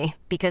hire me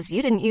because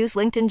you didn't use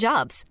LinkedIn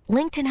Jobs.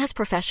 LinkedIn has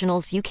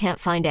professionals you can't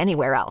find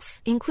anywhere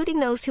else,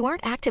 including those who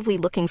aren't actively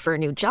looking for a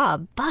new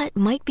job, but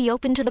might be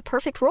open to the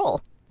perfect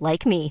role,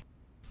 like me.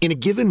 In a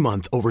given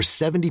month, over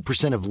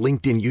 70% of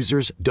LinkedIn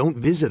users don't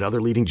visit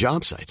other leading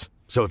job sites.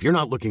 So if you're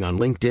not looking on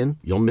LinkedIn,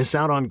 you'll miss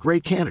out on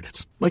great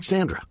candidates like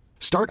Sandra.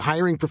 Start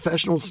hiring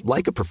professionals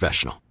like a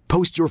professional.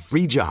 Post your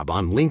free job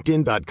on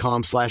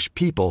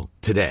linkedin.com/people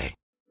today.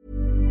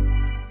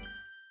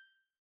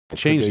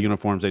 Change the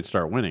uniforms, they'd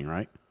start winning,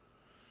 right?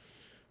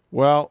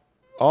 Well,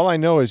 all I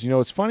know is,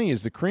 what's funny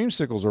is the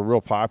creamsicles are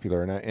real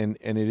popular, and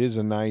it is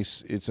a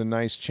nice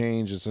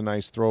change. It's a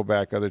nice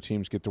throwback. Other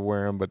teams get to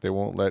wear them, but they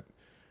won't let,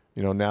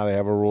 now they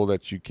have a rule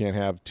that you can't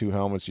have 2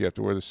 helmets. You have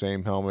to wear the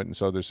same helmet, and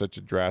so there's such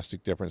a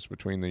drastic difference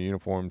between the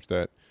uniforms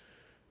that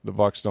the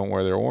Bucs don't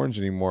wear their orange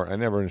anymore. I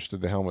never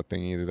understood the helmet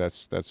thing either.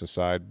 That's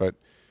aside, but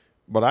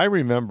I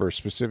remember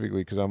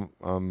specifically because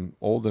I'm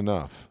old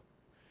enough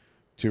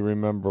to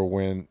remember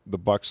when the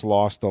Bucs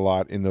lost a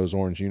lot in those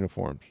orange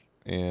uniforms.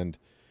 And,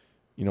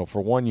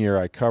 for 1 year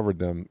I covered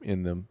them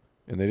in them,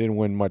 and they didn't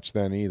win much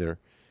then either.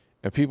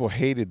 And people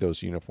hated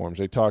those uniforms.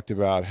 They talked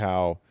about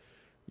how,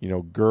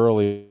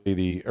 girly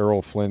the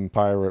Errol Flynn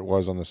pirate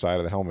was on the side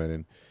of the helmet,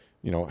 and,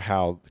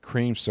 how the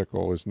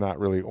creamsicle is not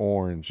really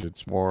orange.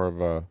 It's more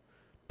of a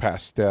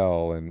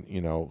pastel, and,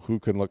 who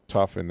can look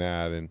tough in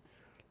that. And,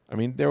 I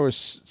mean,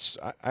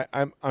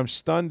 I'm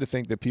stunned to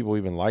think that people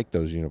even like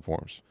those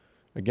uniforms.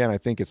 Again, I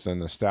think it's a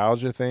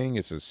nostalgia thing.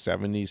 It's a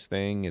 70s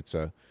thing. It's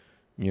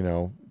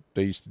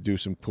they used to do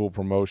some cool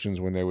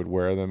promotions when they would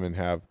wear them and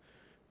have,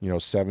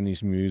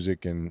 70s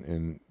music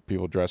and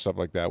people dress up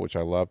like that, which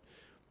I loved.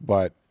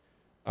 But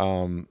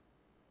I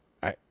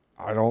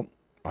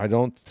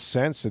don't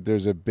sense that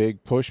there's a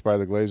big push by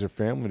the Glazer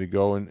family to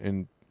go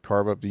and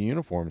carve up the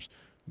uniforms.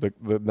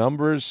 The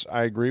numbers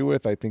I agree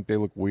with. I think they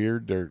look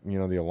weird. They're,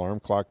 the alarm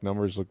clock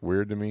numbers look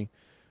weird to me.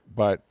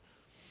 But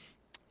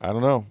I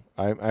don't know.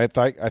 I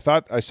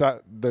thought I saw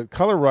the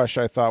color rush.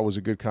 I thought was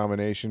a good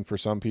combination for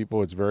some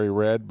people. It's very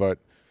red, but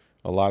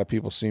a lot of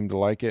people seem to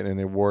like it, and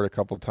they wore it a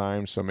couple of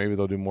times. So maybe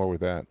they'll do more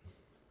with that.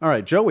 All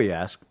right, Joey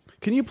asks,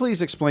 can you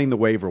please explain the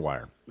waiver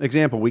wire?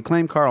 Example: we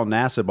claimed Carl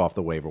Nassib off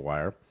the waiver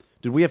wire.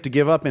 Did we have to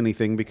give up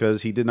anything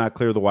because he did not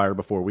clear the wire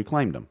before we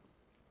claimed him?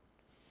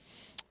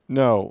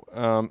 No.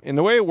 And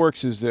the way it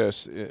works is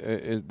this.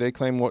 They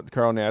claim what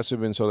Carl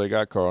Nassib, and so they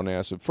got Carl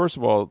Nassib. First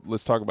of all,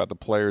 let's talk about the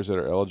players that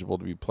are eligible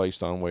to be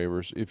placed on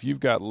waivers. If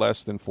you've got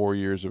less than 4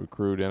 years of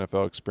accrued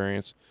NFL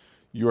experience,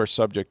 you are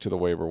subject to the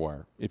waiver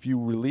wire. If you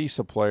release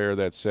a player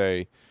that,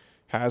 say,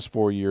 has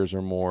 4 years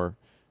or more,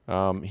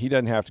 he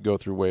doesn't have to go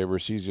through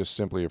waivers. He's just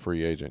simply a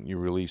free agent. You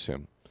release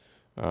him,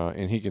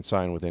 and he can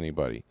sign with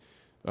anybody.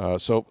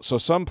 So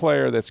some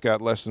player that's got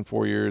less than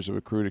 4 years of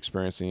accrued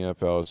experience in the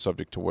NFL is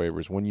subject to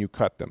waivers when you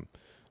cut them.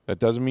 That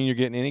doesn't mean you're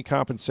getting any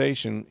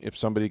compensation if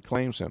somebody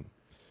claims him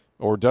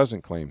or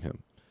doesn't claim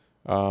him.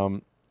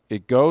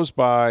 It goes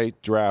by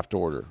draft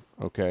order,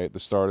 okay, at the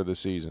start of the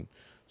season.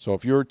 So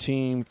if your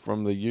team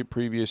from the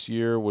previous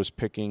year was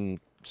picking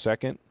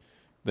second,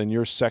 then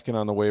you're second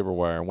on the waiver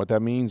wire. And what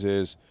that means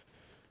is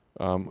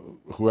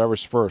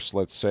whoever's first,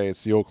 let's say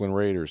it's the Oakland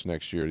Raiders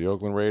next year. The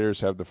Oakland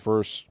Raiders have the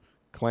first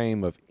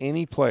claim of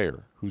any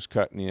player who's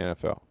cut in the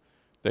NFL.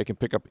 They can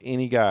pick up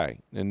any guy,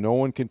 and no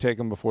one can take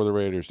him before the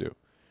Raiders do.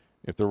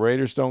 If the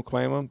Raiders don't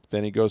claim him,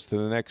 then he goes to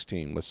the next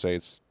team. Let's say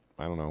it's,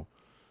 I don't know,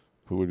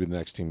 who would the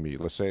next team be?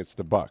 Let's say it's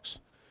the Bucs.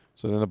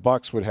 So then the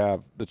Bucs would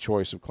have the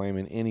choice of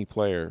claiming any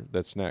player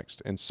that's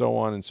next, and so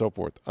on and so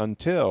forth,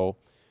 until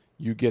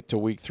you get to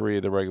week 3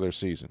 of the regular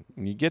season.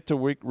 When you get to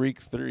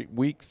week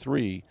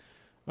three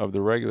of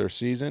the regular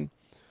season,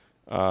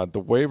 the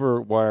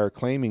waiver wire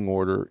claiming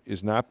order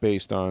is not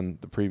based on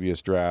the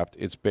previous draft.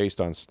 It's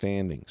based on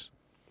standings.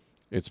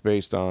 It's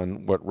based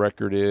on what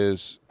record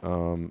is,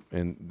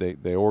 and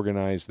they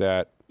organize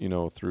that,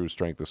 through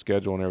strength of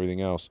schedule and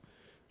everything else.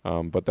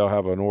 But they'll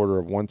have an order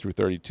of 1 through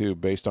 32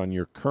 based on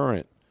your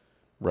current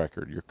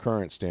record, your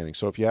current standing.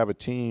 So if you have a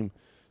team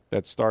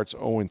that starts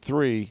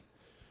 0-3,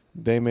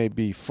 they may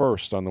be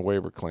first on the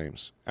waiver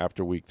claims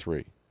after week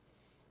 3.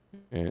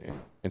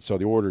 And so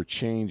the order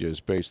changes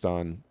based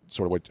on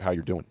sort of how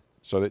you're doing.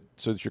 So that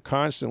you're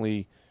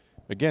constantly,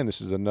 again, this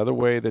is another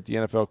way that the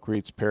NFL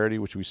creates parity,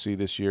 which we see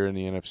this year in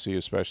the NFC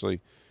especially.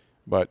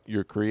 But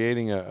you're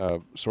creating a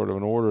sort of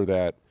an order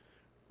that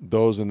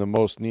those in the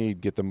most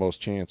need get the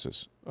most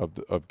chances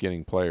of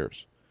getting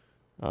players.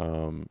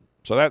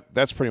 So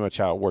that's pretty much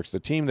how it works.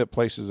 The team that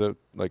places it,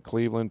 like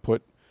Cleveland,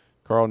 put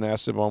Carl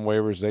Nassib on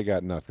waivers, they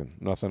got nothing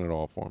at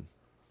all for him.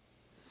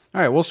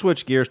 All right, we'll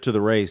switch gears to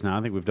the Rays now.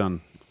 I think we've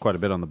done quite a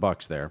bit on the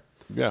Bucs there.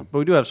 Yeah. But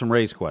we do have some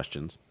Rays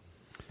questions.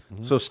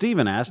 Mm-hmm. So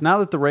Steven asks, now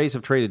that the Rays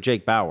have traded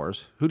Jake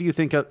Bauers, who do you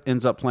think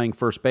ends up playing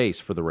first base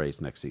for the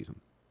Rays next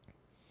season?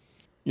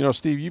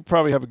 Steve, you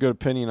probably have a good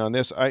opinion on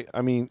this. I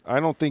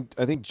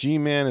think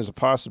G-Man is a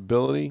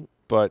possibility,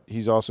 but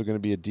he's also going to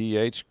be a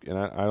DH, and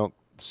I don't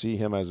see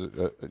him as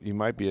he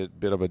might be a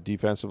bit of a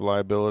defensive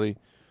liability.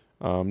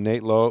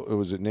 Nate Lowe,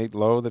 was it Nate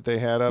Lowe that they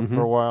had up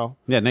for a while?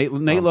 Yeah, Nate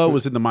Lowe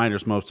was in the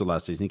minors most of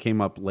last season. He came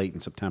up late in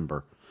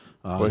September.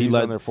 But he's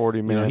on their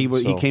 40-man.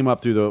 He came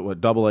up through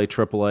the AA,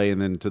 AAA,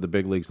 and then to the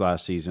big leagues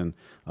last season.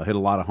 Hit a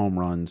lot of home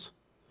runs.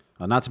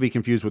 Not to be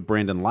confused with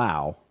Brandon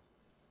Lau.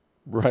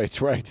 Right.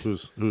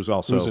 Who's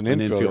also an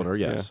infielder,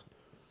 yes.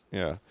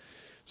 Yeah.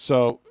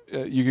 So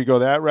you could go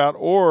that route,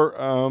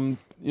 or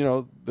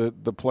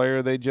the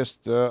player they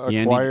just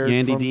acquired.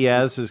 Yandy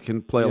Diaz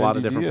can play a lot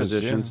of different Diaz,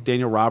 positions. Yeah.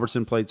 Daniel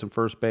Robertson played some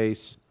first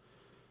base.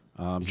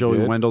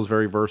 Joey Wendell's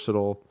very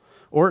versatile.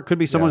 Or it could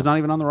be someone who's not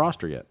even on the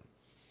roster yet.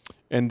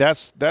 And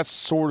that's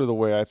sort of the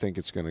way I think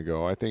it's going to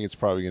go. I think it's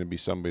probably going to be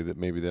somebody that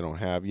maybe they don't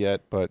have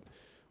yet, but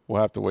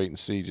we'll have to wait and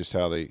see just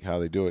how they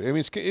do it. I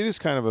mean, it is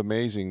kind of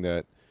amazing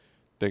that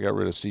they got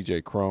rid of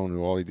C.J. Cron,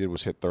 who all he did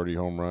was hit 30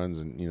 home runs,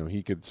 and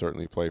he could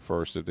certainly play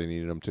first if they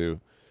needed him to.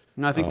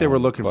 And I think they were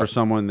looking for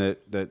someone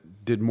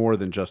that did more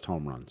than just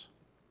home runs.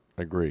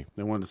 I agree.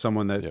 They wanted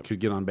someone that could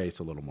get on base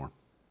a little more.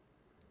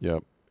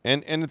 Yep.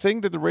 And the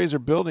thing that the Rays are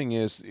building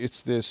is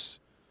it's this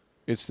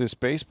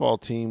baseball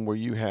team where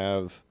you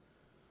have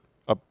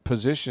a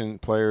position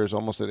players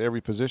almost at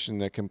every position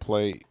that can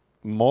play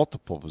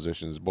multiple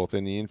positions, both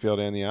in the infield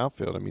and the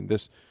outfield. I mean,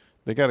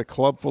 they got a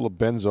club full of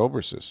Ben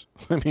Zobrises.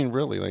 I mean,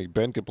 really, like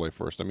Ben could play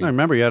first. I mean, I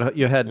remember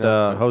you had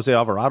Jose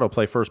Alvarado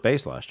play first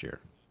base last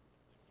year.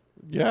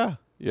 Yeah.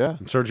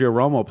 And Sergio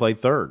Romo played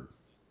third.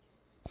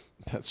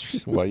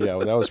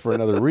 That was for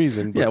another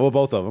reason. But,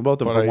 both of them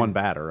for one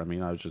batter. I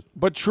mean,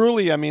 But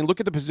truly, I mean,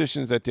 look at the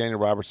positions that Daniel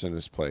Robertson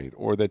has played,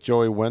 or that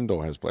Joey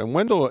Wendell has played. And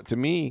Wendell, to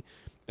me,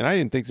 and I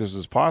didn't think this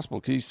was possible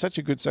because he's such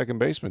a good second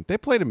baseman. They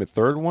played him at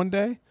third one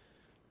day.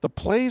 The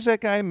plays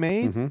that guy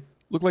made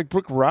looked like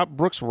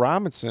Brooks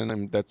Robinson.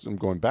 And I'm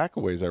going back a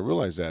ways. I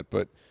realize that,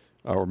 but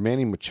or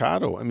Manny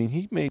Machado. I mean,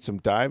 he made some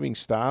diving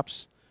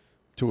stops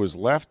to his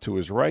left, to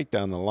his right,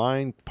 down the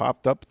line,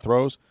 popped up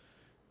throws.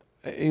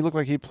 He looked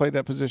like he played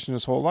that position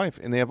his whole life,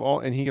 and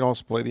and he can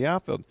also play the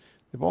outfield.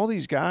 have all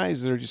these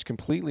guys that are just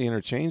completely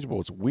interchangeable.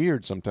 It's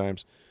weird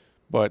sometimes,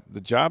 but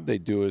the job they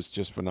do is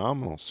just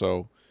phenomenal.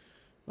 So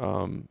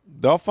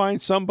they'll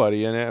find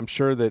somebody, and I'm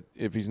sure that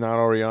if he's not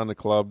already on the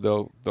club,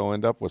 they'll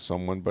end up with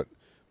someone. But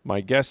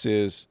my guess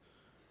is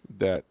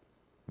that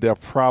they're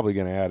probably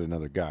going to add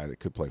another guy that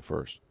could play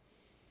first.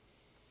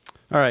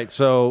 All right,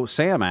 so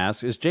Sam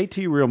asks, is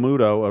JT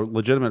Realmuto a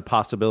legitimate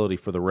possibility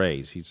for the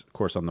Rays? He's, of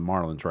course, on the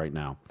Marlins right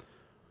now.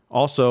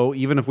 Also,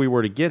 even if we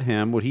were to get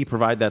him, would he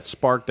provide that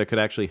spark that could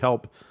actually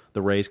help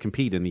the Rays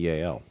compete in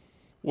the AL?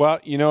 Well,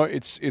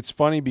 it's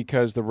funny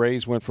because the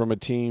Rays went from a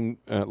team,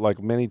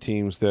 like many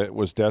teams, that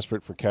was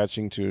desperate for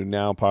catching to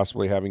now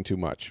possibly having too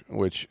much,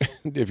 which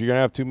if you're going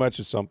to have too much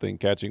of something,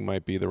 catching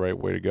might be the right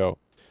way to go.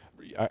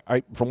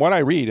 I from what I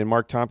read, and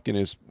Mark Tompkin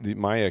is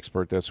my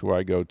expert, that's who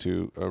I go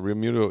to,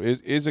 Realmuto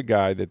is a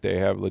guy that they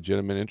have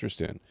legitimate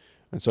interest in.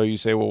 And so you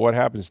say, well, what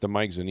happens to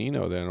Mike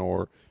Zunino then,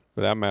 or for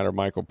that matter,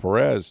 Michael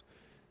Perez?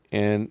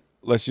 And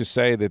let's just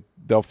say that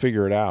they'll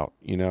figure it out,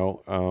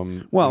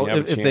 Well,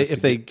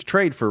 if they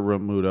trade for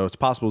Realmuto, it's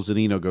possible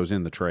Zunino goes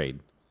in the trade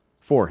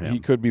for him. He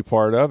could be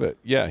part of it.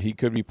 Yeah, he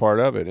could be part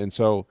of it. And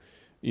so,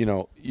 you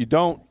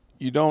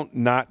don't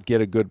not get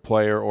a good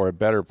player or a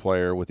better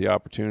player with the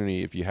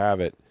opportunity if you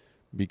have it,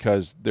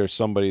 because there's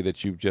somebody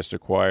that you've just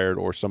acquired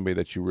or somebody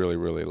that you really,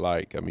 really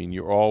like. I mean,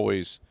 you're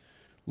always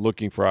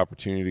looking for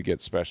opportunity to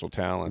get special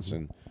talents.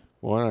 And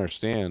I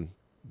understand,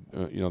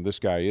 this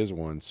guy is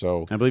one.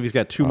 So I believe he's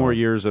got 2 more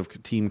years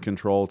of team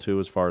control,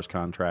 too, as far as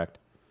contract.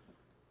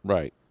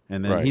 Right.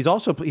 And then he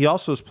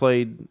also has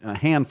played a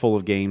handful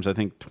of games, I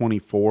think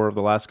 24 of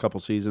the last couple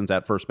seasons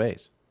at first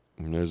base.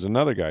 And there's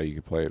another guy you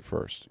could play at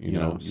first.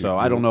 So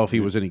I don't know if he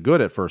was any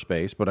good at first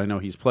base, but I know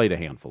he's played a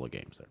handful of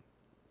games there.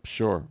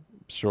 Sure.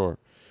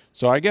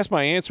 So I guess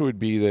my answer would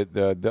be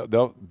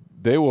that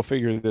they will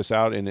figure this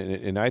out,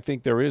 and I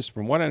think there is,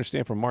 from what I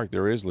understand from Mark,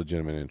 there is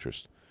legitimate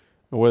interest.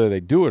 Whether they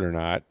do it or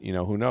not,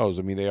 who knows?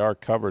 I mean, they are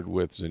covered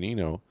with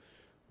Zunino,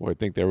 who I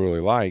think they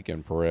really like,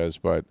 and Perez,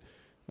 but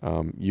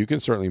you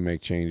can certainly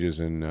make changes.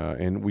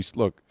 And we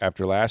look,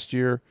 after last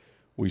year,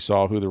 we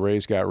saw who the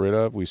Rays got rid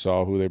of. We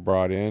saw who they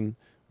brought in.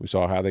 We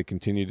saw how they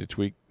continued to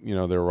tweak,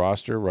 their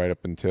roster right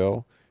up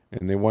until,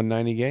 and they won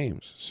 90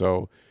 games.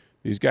 So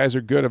these guys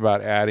are good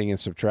about adding and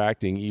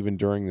subtracting even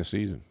during the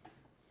season.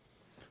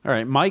 All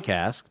right, Mike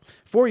asks,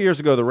 4 years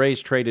ago, the Rays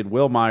traded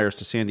Will Myers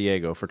to San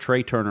Diego for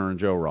Trey Turner and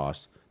Joe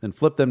Ross, then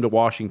flipped them to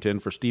Washington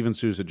for Steven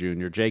Souza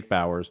Jr., Jake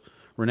Bauers,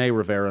 Rene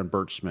Rivera, and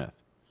Burt Smith.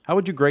 How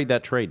would you grade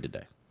that trade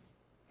today?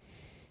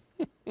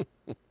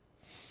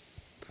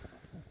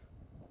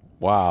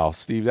 Wow,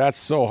 Steve, that's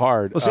so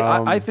hard. Well, see,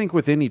 I think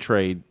with any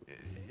trade,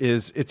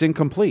 it's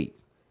incomplete.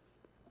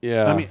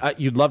 Yeah. I mean,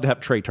 you'd love to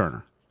have Trey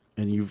Turner,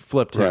 and you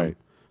flipped him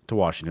to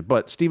Washington.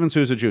 But Steven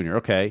Souza Jr.,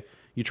 okay,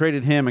 you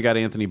traded him and got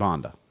Anthony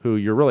Banda, who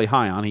you're really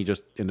high on. He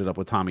just ended up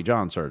with Tommy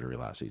John surgery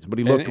last season, but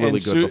he looked really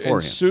good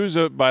beforehand. And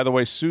Souza, by the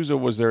way,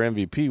 was their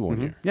MVP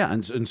one year. Yeah,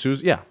 and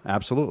Souza, yeah,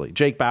 absolutely.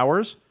 Jake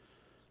Bauers,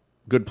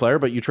 good player,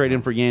 but you trade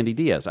him for Yandy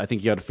Diaz. I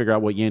think you got to figure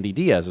out what Yandy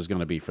Diaz is going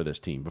to be for this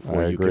team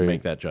before you can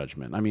make that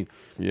judgment. I mean,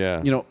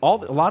 yeah, a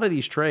lot of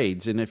these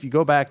trades, and if you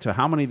go back to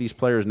how many of these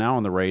players now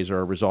in the Rays are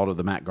a result of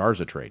the Matt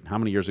Garza trade, how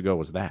many years ago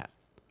was that?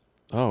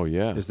 Oh,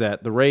 yeah. Is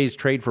that the Rays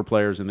trade for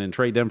players and then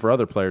trade them for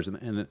other players.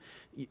 And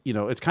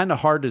it's kind of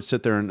hard to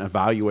sit there and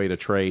evaluate a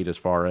trade as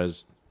far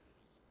as,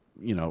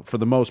 for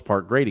the most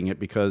part, grading it,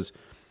 because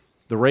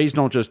the Rays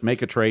don't just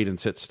make a trade and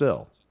sit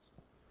still.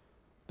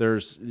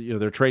 There's,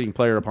 they're trading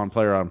player upon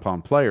player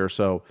upon player.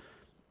 So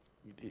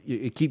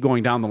you keep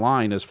going down the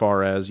line as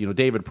far as,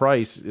 David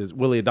Price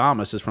Willie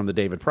Adames is from the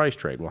David Price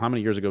trade. Well, how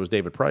many years ago was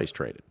David Price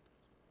traded?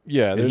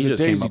 Yeah, there's a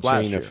daisy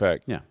chain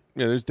effect.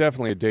 Yeah, there's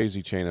definitely a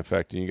daisy chain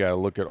effect, and you got to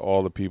look at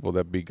all the people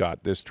that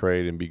begot this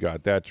trade and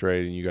begot that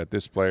trade, and you got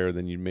this player,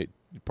 then you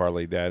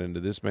parlay that into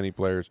this many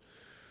players.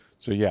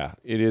 So yeah,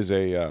 it is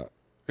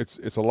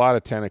it's a lot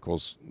of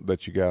tentacles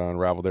that you got to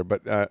unravel there.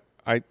 But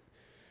I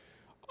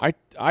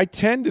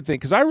tend to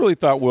think, because I really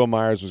thought Will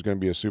Myers was going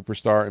to be a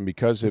superstar, and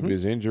because of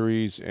his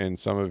injuries and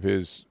some of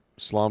his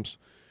slumps,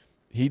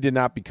 he did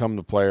not become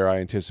the player I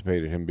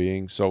anticipated him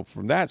being. So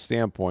from that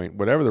standpoint,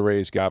 whatever the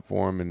Rays got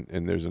for him,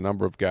 and there's a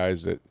number of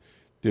guys that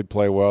did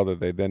play well that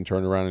they then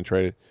turned around and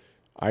traded,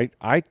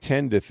 I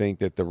tend to think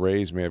that the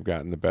Rays may have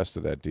gotten the best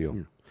of that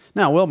deal.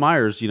 Now, Will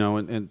Myers, in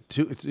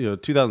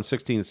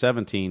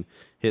 2016-17,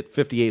 hit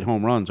 58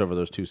 home runs over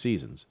those 2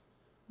 seasons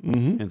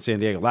in San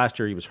Diego. Last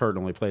year, he was hurt and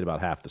only played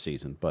about half the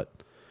season. But,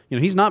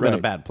 he's not been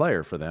a bad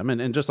player for them.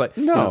 And just like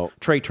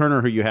Trey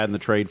Turner, who you had in the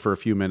trade for a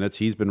few minutes,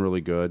 he's been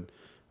really good.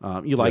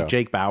 You like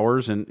Jake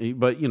Bauers,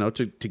 but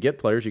to get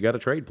players, you got to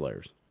trade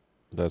players.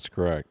 That's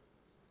correct.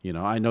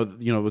 I know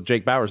with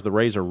Jake Bauers, the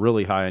Rays are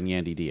really high on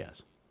Yandy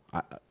Diaz.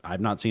 I've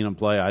not seen him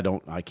play.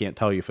 I can't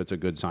tell you if it's a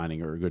good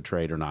signing or a good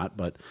trade or not,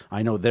 but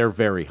I know they're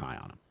very high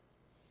on him.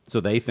 So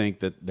they think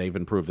that they've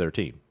improved their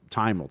team.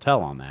 Time will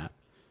tell on that,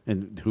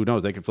 and who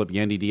knows? They could flip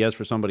Yandy Diaz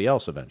for somebody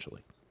else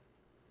eventually.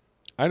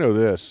 I know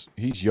this.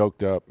 He's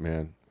yoked up,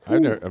 man.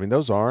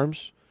 Those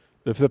arms.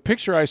 If the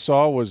picture I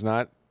saw was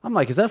not, I'm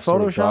like, is that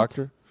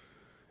Photoshop?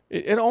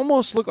 It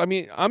almost looked. I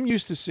mean, I'm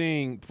used to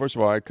seeing. First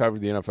of all, I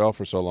covered the NFL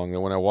for so long that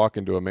when I walk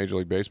into a Major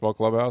League Baseball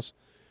clubhouse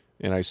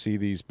and I see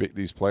these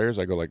players,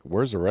 I go like,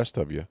 "Where's the rest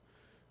of you?"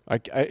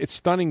 It's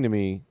stunning to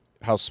me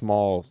how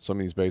small some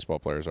of these baseball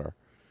players are.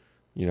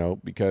 You know,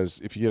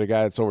 because if you get a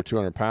guy that's over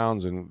 200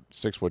 pounds and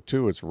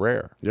 6'2", it's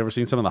rare. You ever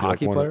seen some of the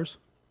hockey players?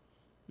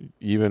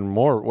 Even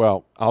more.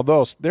 Well,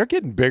 although they're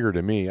getting bigger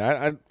to me.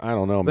 I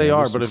don't know. They man.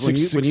 are, but when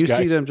you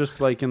see them just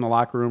like in the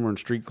locker room or in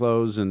street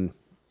clothes and.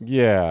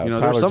 Yeah, you know,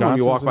 Tyler there's some of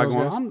you walk Johnson's by and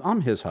those going, guys?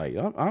 I'm his height.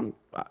 I'm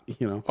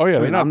you know. Oh yeah,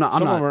 I mean, I'm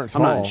not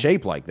in in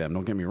shape like them.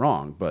 Don't get me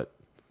wrong, but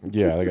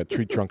yeah, they got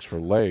tree trunks for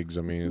legs.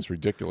 I mean, it's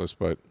ridiculous,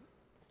 but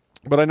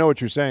I know what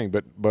you're saying.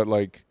 But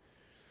like,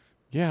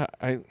 yeah,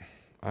 I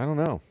don't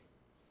know.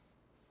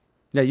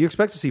 Yeah, you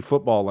expect to see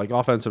football like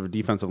offensive or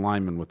defensive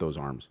linemen with those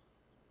arms.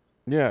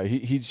 Yeah,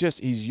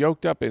 he's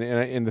yoked up,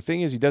 and the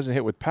thing is, he doesn't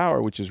hit with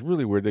power, which is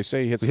really weird. They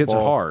say he hits the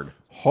ball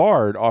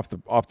hard off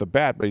the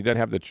bat, but he doesn't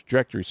have the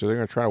trajectory. So they're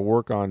going to try to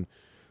work on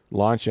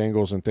launch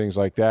angles and things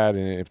like that.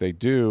 And if they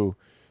do,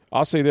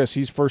 I'll say this: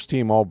 he's first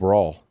team All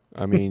Brawl.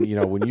 I mean, you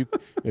know, when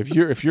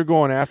if you're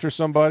going after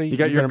somebody, you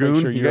got your goon.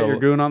 Sure you got your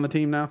goon on the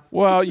team now.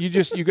 Well, you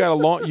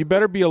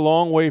better be a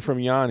long way from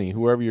Yanni,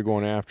 whoever you're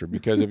going after,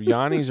 because if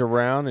Yanni's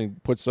around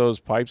and puts those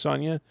pipes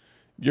on you,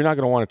 you're not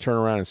going to want to turn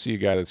around and see a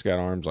guy that's got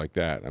arms like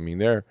that. I mean,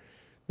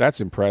 that's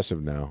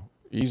impressive now.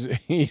 He's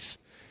going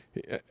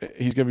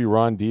to be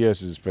Ron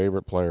Diaz's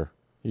favorite player.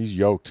 He's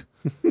yoked.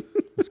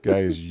 This guy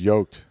is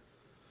yoked.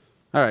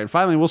 All right, and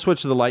finally, we'll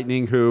switch to the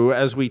Lightning, who,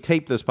 as we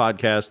tape this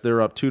podcast,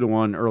 they're up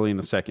 2-1 early in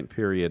the second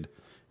period,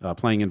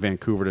 playing in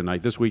Vancouver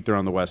tonight. This week they're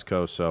on the West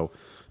Coast, so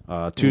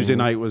Tuesday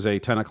night was a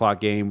 10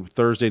 o'clock game.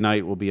 Thursday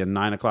night will be a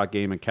 9 o'clock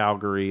game in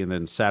Calgary, and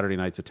then Saturday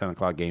night's a 10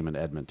 o'clock game in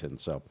Edmonton.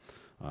 So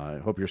I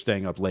hope you're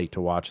staying up late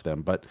to watch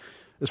them. But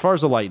as far as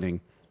the Lightning,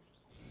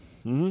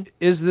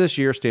 is this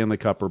year Stanley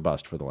Cup or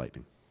bust for the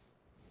Lightning?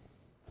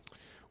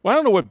 Well, I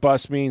don't know what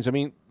bust means. I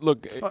mean,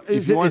 look,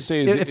 if you want to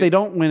say, if they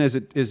don't win, is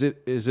it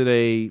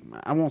a,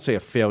 I won't say a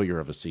failure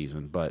of a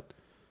season, but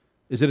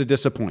is it a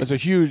disappointment? It's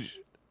a huge,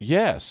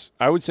 yes,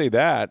 I would say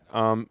that.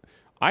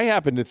 I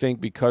happen to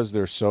think because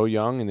they're so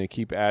young and they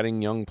keep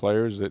adding young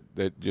players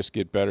that just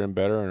get better and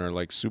better and are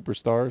like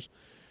superstars,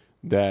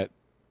 that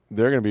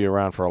they're going to be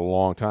around for a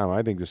long time.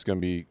 I think this is going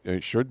to be,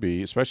 it should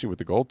be, especially with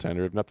the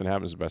goaltender. If nothing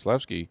happens to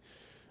Vasilevsky,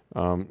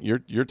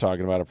 you're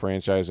talking about a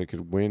franchise that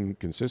could win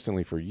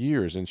consistently for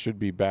years and should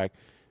be back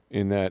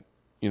in that,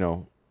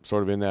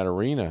 sort of in that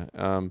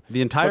arena.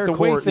 The entire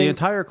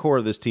core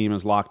of this team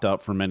is locked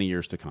up for many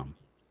years to come.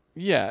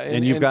 Yeah,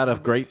 and you've got a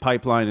great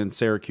pipeline in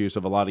Syracuse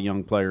of a lot of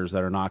young players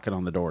that are knocking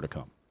on the door to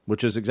come,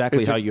 which is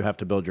exactly how you have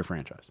to build your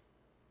franchise.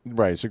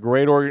 Right, it's a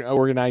great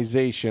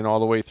organization all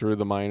the way through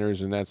the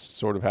minors, and that's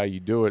sort of how you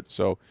do it.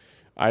 So,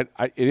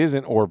 it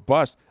isn't or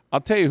bust.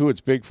 I'll tell you who it's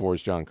big for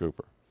is John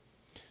Cooper.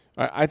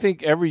 I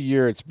think every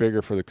year it's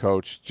bigger for the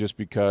coach just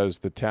because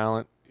the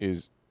talent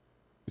it's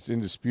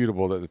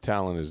indisputable that the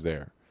talent is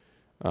there,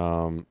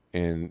 and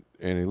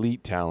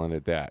elite talent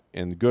at that,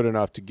 and good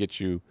enough to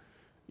get you,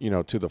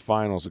 to the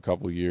finals a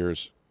couple of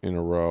years in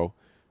a row,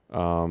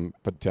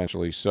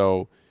 potentially.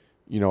 So,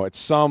 at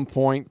some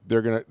point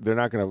they're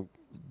not gonna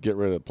get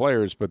rid of the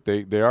players, but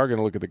they are going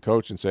to look at the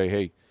coach and say,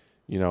 hey,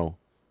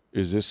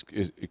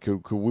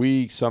 could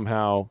we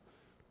somehow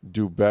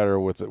do better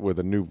with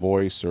a new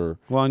voice or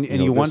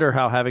you wonder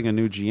how having a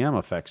new GM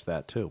affects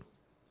that too.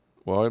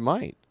 Well, it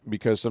might,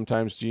 because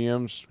sometimes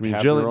GMs. I mean,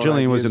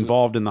 Jillian was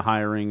involved in the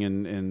hiring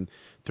and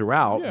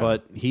throughout,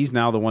 but he's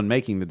now the one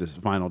making the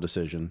final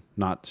decision,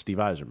 not Steve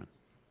Yzerman.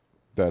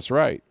 That's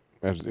right.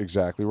 That's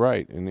exactly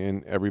right.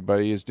 And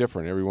everybody is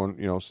different. Everyone,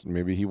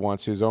 maybe he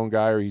wants his own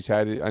guy, or he's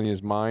had it on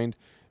his mind.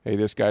 Hey,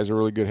 this guy's a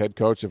really good head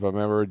coach. If I'm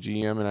ever a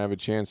GM and I have a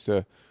chance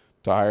to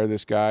hire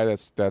this guy,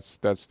 that's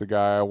the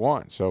guy I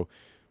want. So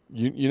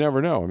you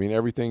never know. I mean,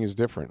 everything is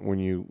different when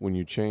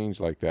you change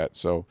like that.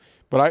 So,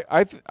 but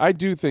I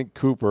do think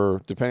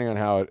Cooper, depending on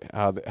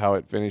how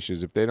it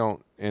finishes, if they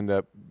don't end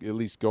up at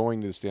least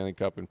going to the Stanley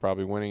Cup and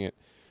probably winning it,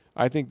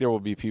 I think there will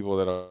be people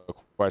that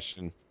will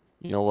question.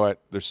 You know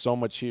what? There's so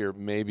much here.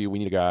 Maybe we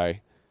need a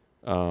guy.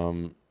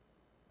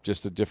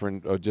 Just a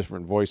different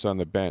voice on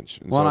the bench.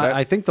 And well,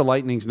 I think the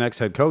Lightning's next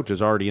head coach is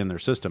already in their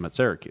system at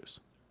Syracuse,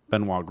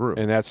 Benoit Gros.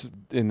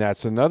 And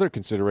that's another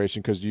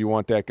consideration, because do you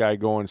want that guy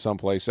going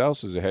someplace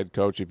else as a head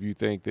coach if you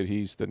think that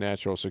he's the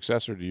natural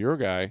successor to your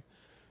guy?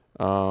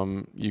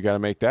 You got to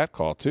make that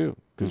call too,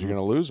 because you're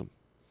going to lose him.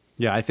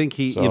 Yeah, I think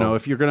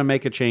if you're going to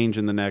make a change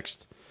in the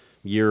next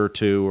year or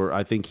two,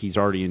 I think he's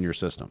already in your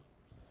system.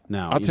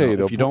 Now, I'll tell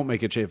you, if you don't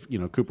make a change,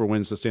 Cooper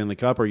wins the Stanley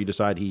Cup, or you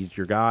decide he's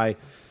your guy.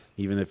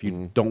 Even if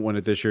you don't win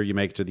it this year, you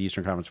make it to the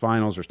Eastern Conference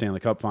Finals or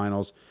Stanley Cup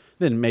Finals,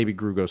 then maybe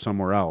Gros goes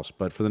somewhere else.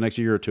 But for the next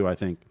year or two, I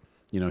think,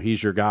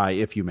 he's your guy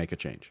if you make a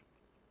change.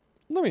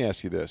 Let me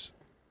ask you this,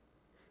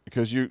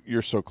 because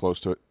you're so close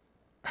to it.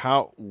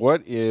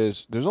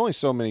 There's only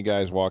so many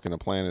guys walking the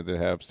planet that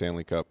have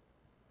Stanley Cup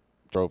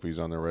trophies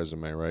on their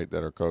resume, right,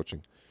 that are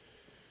coaching.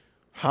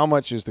 How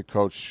much is the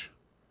coach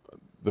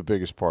the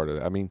biggest part of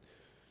that? I mean,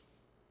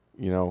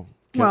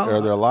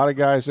 Are there a lot of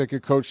guys that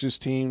could coach this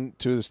team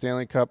to the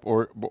Stanley Cup,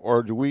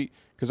 or do we?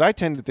 Because I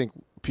tend to think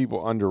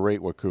people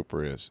underrate what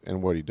Cooper is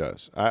and what he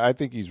does. I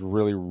think he's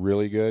really,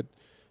 really good.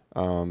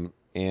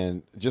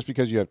 And just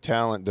because you have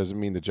talent doesn't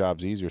mean the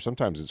job's easier.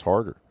 Sometimes it's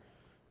harder.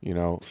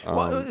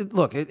 Well,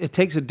 look, it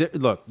takes a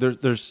look.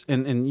 There's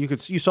and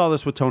you saw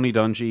this with Tony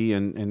Dungy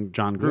and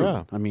John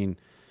Gruden. Yeah. I mean,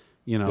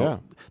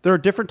 there are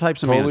different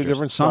types of managers.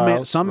 Different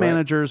styles, some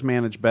managers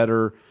manage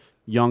better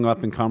young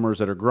up and comers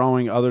that are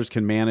growing. Others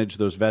can manage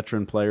those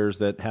veteran players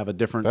that have a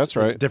different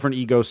different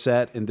ego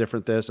set and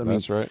different this. I mean,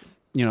 that's right.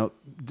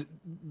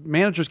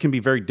 Managers can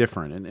be very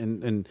different,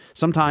 and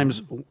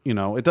sometimes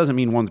it doesn't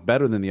mean one's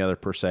better than the other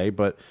per se,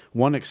 but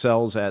one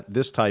excels at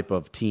this type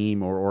of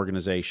team or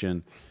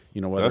organization.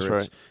 Whether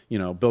it's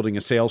building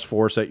a sales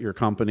force at your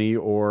company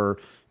or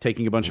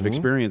taking a bunch of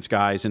experienced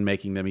guys and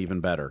making them even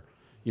better.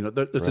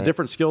 There's a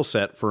different skill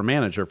set for a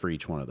manager for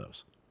each one of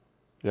those.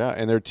 Yeah,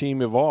 and their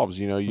team evolves.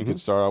 You could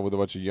start out with a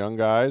bunch of young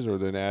guys, or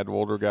then add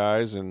older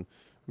guys, and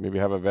maybe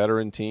have a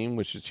veteran team,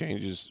 which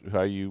changes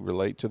how you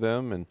relate to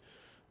them. And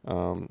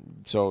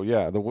so,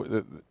 yeah,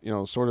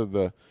 sort of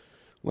the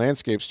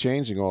landscape's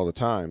changing all the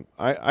time.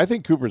 I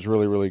think Cooper's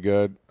really, really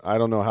good. I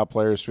don't know how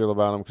players feel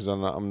about him because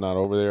I'm not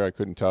over there. I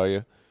couldn't tell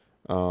you.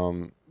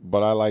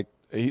 But I like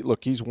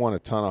he's won a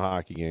ton of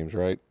hockey games,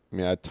 right? I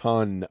mean, a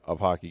ton of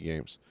hockey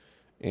games,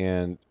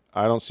 and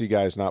I don't see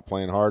guys not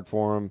playing hard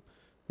for him.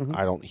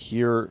 I don't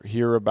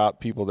hear about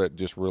people that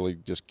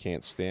just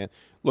can't stand.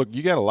 Look,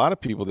 you got a lot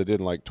of people that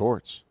didn't like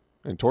Torts,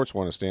 and Torts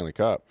won a Stanley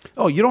Cup.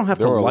 Oh, you don't have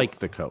to like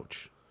the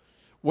coach.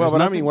 Well,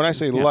 but I mean, when I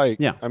say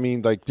I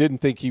mean didn't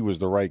think he was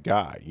the right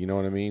guy. You know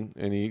what I mean?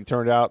 And he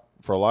turned out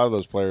for a lot of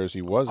those players,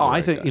 he was.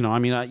 I think guy. I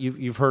mean,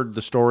 you've heard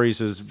the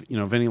stories as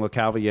Vinny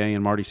LeCavalier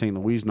and Marty St.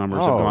 Louis numbers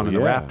have gone in the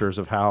rafters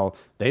of how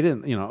they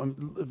didn't.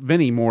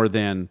 Vinny more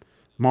than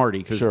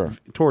Marty because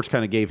Torts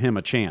kind of gave him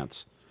a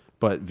chance,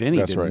 but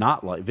Vinny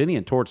not like Vinny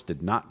and Torts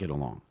did not get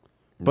along.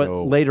 But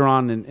later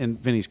on in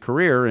Vinny's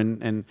career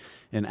and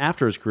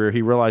after his career,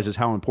 he realizes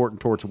how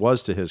important Torts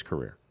was to his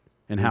career.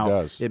 And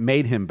how it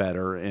made him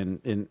better,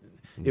 and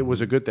it was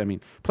a good thing. I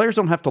mean, players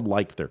don't have to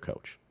like their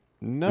coach.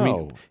 No, I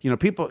mean,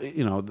 people,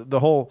 the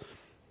whole,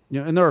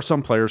 and there are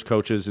some players,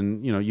 coaches,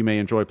 and you may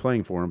enjoy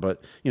playing for them.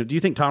 But do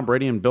you think Tom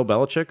Brady and Bill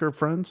Belichick are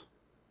friends?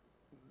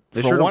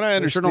 They sure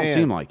don't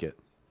seem like it.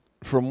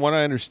 From what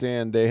I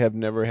understand, they have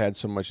never had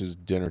so much as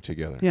dinner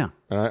together. Yeah,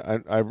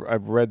 and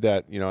I've read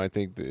that. I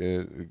think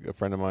a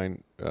friend of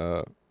mine,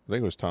 I think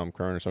it was Tom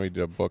Kern or somebody,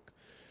 did a book.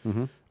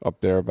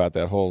 Up there about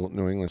that whole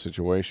New England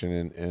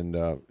situation,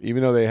 and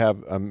even though they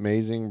have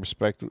amazing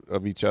respect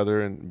of each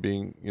other and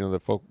being the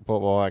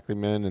football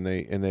acumen,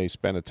 and they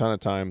spend a ton of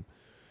time,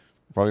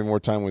 probably more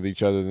time with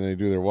each other than they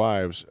do their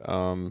wives,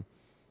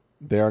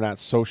 they are not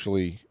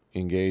socially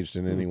engaged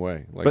in any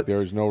way. But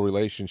there is no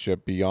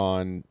relationship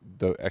beyond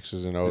the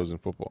X's and O's in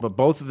football. But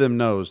both of them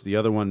knows the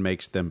other one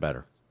makes them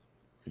better.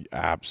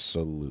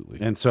 Absolutely.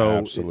 And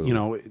so,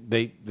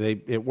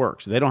 it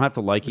works. They don't have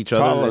to like each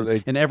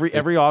other. And every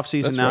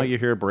offseason now you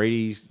hear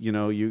Brady's,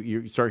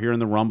 you start hearing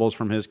the rumbles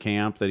from his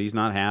camp that he's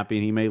not happy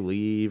and he may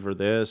leave or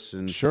this.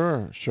 And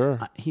Sure.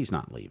 He's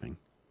not leaving.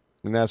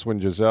 And that's when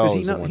Giselle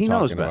is the one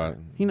talking about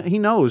it. He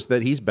knows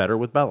that he's better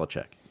with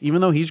Belichick. Even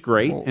though he's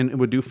great and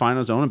would do fine on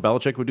his own, and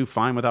Belichick would do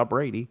fine without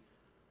Brady,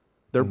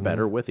 they're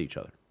better with each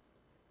other.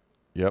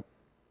 Yep.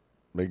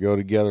 They go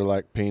together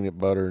like peanut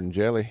butter and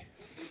jelly.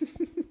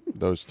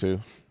 Those two.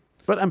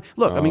 But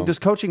look, I mean, does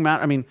coaching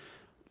matter? I mean,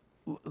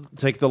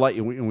 take the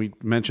Lightning. We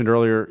mentioned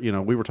earlier,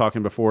 we were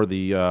talking before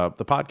the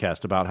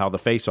podcast about how the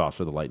face-offs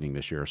for the Lightning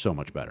this year are so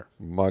much better.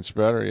 Much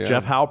better, yeah.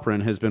 Jeff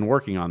Halprin has been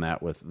working on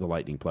that with the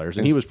Lightning players,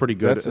 and he was pretty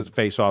good at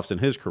face-offs in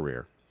his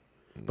career.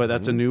 But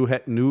that's a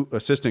new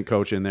assistant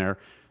coach in there,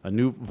 a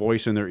new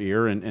voice in their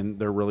ear, and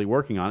they're really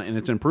working on it, and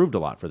it's improved a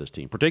lot for this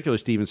team. Particularly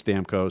Steven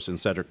Stamkos and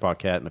Cedric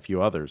Paquette and a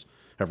few others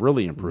have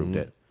really improved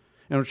it.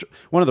 And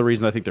one of the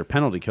reasons I think their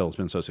penalty kill has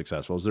been so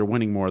successful is they're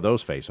winning more of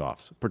those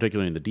face-offs,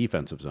 particularly in the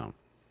defensive zone.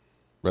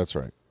 That's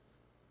right.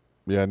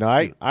 Yeah, no,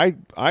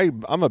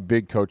 I'm a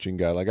big coaching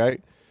guy.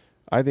 Like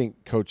I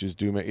think coaches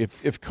do make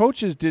if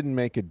coaches didn't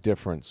make a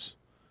difference,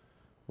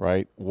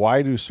 right?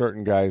 Why do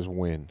certain guys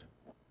win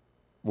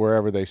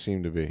wherever they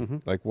seem to be?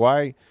 Like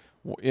why?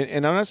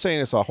 And I'm not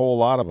saying it's a whole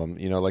lot of them.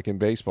 Like in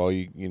baseball,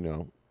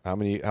 how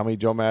many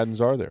Joe Maddens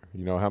are there?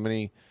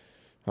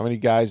 How many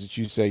guys that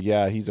you say,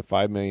 yeah, he's a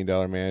 $5 million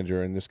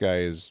manager and this guy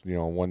is, a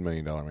 $1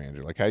 million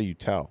manager? Like, how do you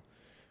tell?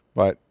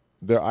 But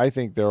I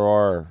think there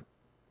are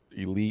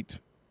elite,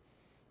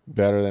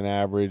 better than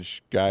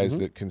average guys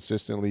that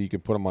consistently you can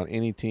put them on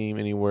any team,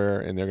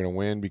 anywhere, and they're going to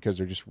win because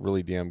they're just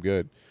really damn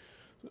good.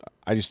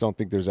 I just don't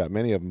think there's that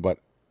many of them,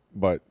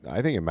 but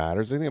I think it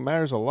matters. I think it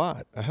matters a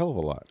lot, a hell of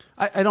a lot.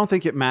 I don't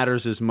think it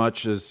matters as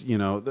much as,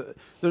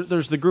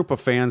 there's the group of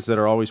fans that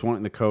are always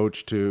wanting the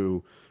coach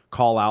to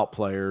call out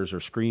players or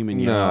scream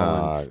and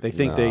yell. And they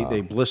think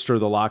they blister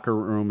the locker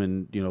room,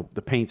 and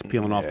the paint's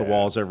peeling off the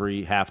walls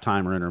every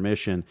halftime or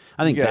intermission.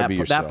 I think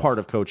that part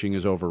of coaching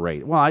is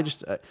overrated. Well, I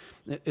just,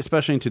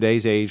 especially in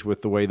today's age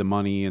with the way the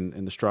money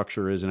and the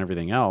structure is and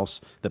everything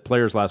else, that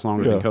players last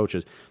longer than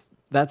coaches.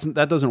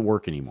 That doesn't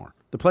work anymore.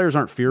 The players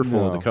aren't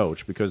fearful of the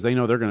coach because they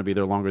know they're going to be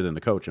there longer than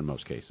the coach in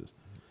most cases.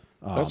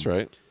 That's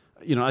right.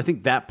 I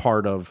think that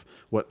part of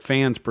what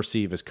fans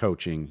perceive as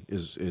coaching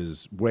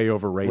is way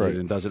overrated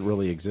and doesn't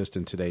really exist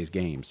in today's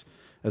games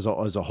as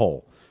a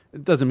whole.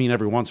 It doesn't mean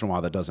every once in a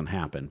while that doesn't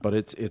happen, but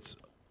it's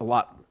a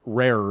lot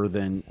rarer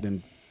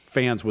than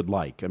fans would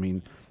like. I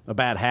mean, a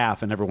bad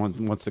half and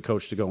everyone wants the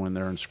coach to go in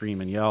there and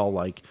scream and yell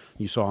like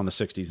you saw in the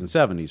 60s and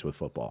 70s with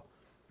football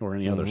or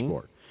any other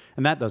sport.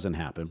 And that doesn't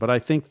happen. But I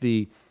think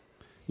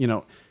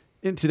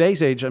in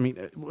today's age, I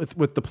mean,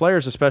 with the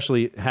players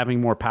especially having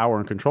more power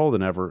and control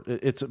than ever,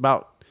 it's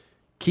about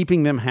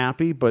keeping them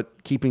happy,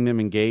 but keeping them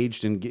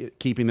engaged and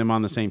keeping them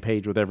on the same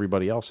page with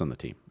everybody else on the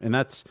team. And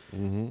that's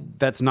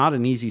not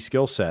an easy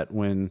skill set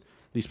when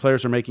these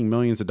players are making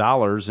millions of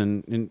dollars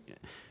and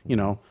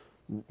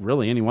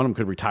really any one of them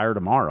could retire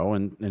tomorrow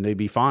and they'd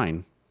be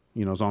fine,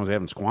 as long as they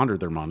haven't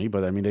squandered their money.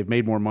 But, I mean, they've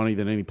made more money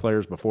than any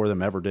players before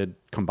them ever did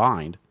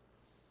combined.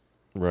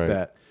 Right.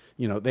 That,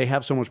 they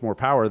have so much more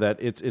power that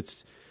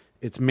it's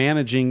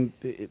managing,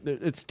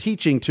 it's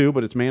teaching too,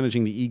 but it's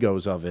managing the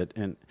egos of it.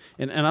 And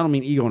I don't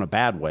mean ego in a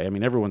bad way. I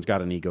mean, everyone's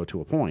got an ego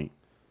to a point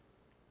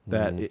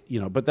that,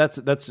 but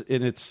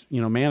it's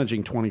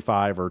managing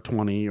 25 or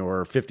 20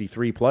 or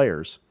 53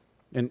 players.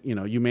 And,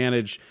 you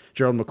manage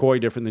Gerald McCoy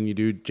different than you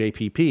do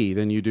JPP,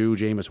 than you do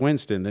Jameis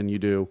Winston, than you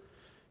do,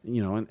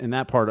 and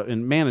that part of,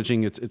 and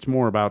managing, it's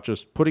more about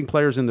just putting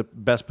players in the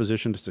best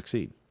position to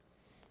succeed.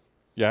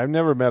 Yeah, I've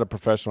never met a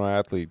professional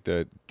athlete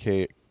that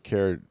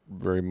cared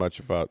very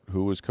much about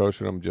who was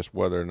coaching them, just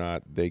whether or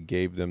not they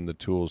gave them the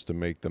tools to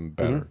make them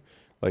better.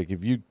 Like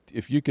if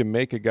you can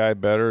make a guy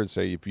better and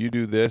say, if you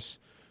do this,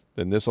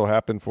 then this will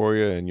happen for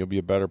you and you'll be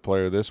a better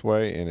player this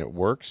way, and it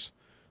works,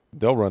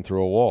 they'll run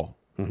through a wall.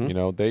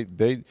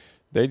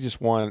 They just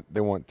want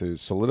to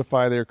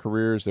solidify their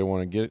careers. They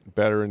want to get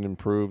better and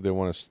improve. They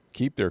want to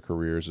keep their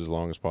careers as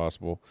long as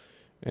possible.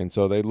 And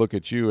so they look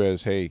at you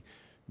as, hey,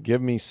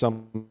 give me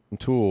some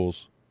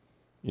tools,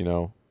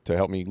 to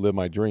help me live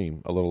my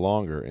dream a little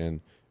longer.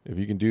 And if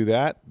you can do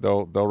that,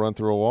 they'll run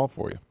through a wall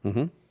for you.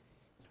 All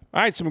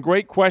right, some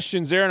great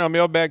questions there in our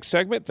mailbag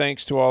segment.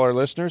 Thanks to all our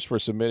listeners for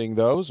submitting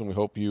those, and we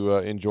hope you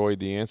enjoyed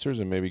the answers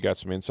and maybe got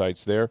some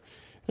insights there.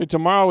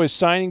 Tomorrow is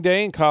signing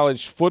day in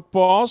college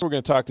football, so we're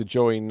going to talk to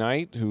Joey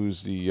Knight,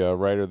 who's the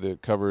writer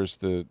that covers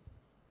the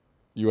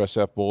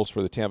USF Bowls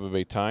for the Tampa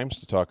Bay Times,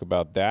 to talk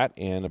about that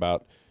and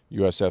about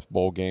USF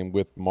Bowl game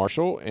with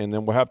Marshall. And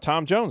then we'll have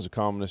Tom Jones,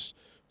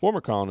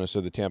 former columnist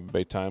of the Tampa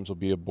Bay Times, will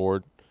be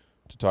aboard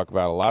to talk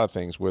about a lot of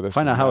things with us.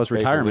 Find out how his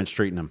retirement's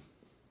treating him.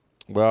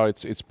 Well,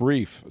 it's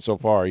brief so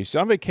far. He's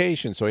on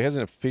vacation, so he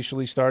hasn't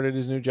officially started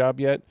his new job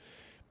yet.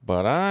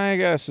 But I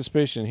got a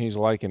suspicion he's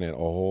liking it a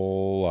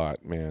whole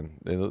lot, man.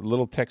 The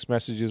little text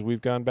messages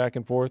we've gone back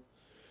and forth.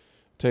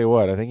 Tell you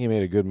what, I think he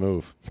made a good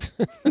move.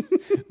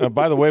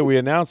 By the way, we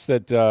announced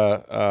that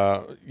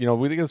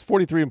we think there's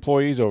 43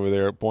 employees over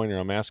there at Pointer.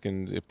 I'm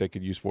asking if they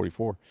could use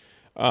 44.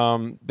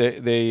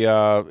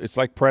 It's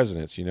like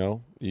presidents,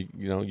 you're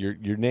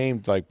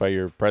named like by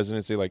your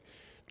presidency. Like,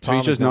 so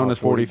he's just known as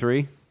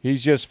 43.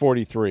 He's just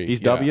 43. He's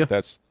W.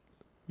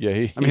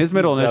 His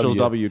middle initial is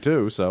W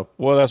too. So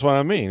well, that's what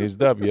I mean. He's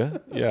W.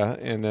 Yeah,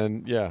 and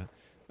then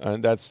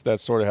and that's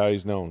sort of how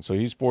he's known. So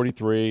he's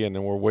 43, and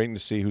then we're waiting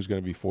to see who's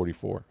going to be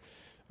 44.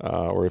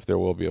 Or if there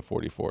will be a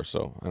 44.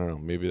 So I don't know.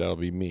 Maybe that'll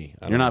be me.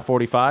 You're not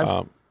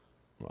 45?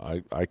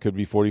 I could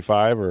be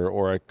 45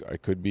 or I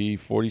could be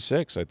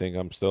 46. I think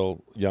I'm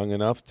still young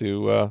enough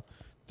to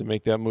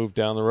make that move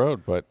down the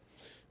road. But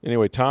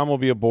anyway, Tom will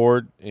be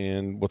aboard,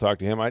 and we'll talk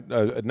to him.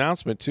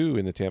 Announcement, too,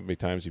 in the Tampa Bay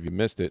Times, if you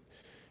missed it,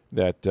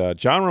 that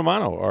John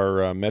Romano,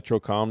 our Metro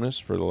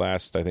columnist for the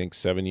last, I think,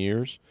 7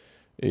 years,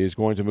 is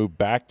going to move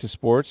back to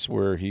sports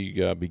where he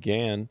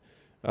began.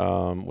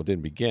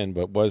 Didn't begin,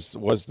 but was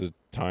the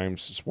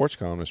Times sports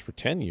columnist for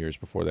 10 years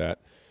before that.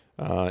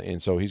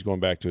 And so he's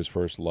going back to his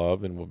first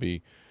love, and will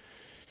be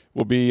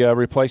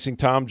replacing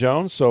Tom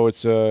Jones. So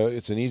it's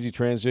an easy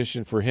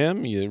transition for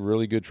him, a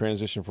really good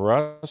transition for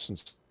us.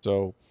 And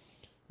so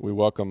we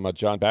welcome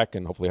John back,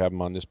 and hopefully have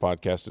him on this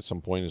podcast at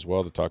some point as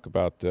well to talk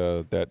about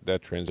that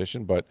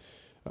transition. But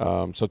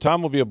so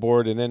Tom will be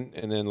aboard, and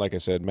then like I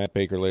said, Matt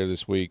Baker later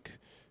this week.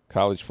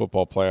 College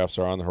football playoffs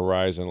are on the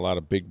horizon. A lot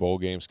of big bowl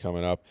games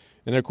coming up.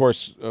 And, of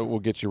course, we'll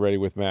get you ready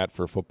with Matt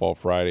for Football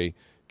Friday,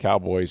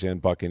 Cowboys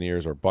and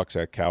Buccaneers, or Bucks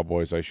at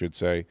Cowboys, I should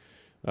say.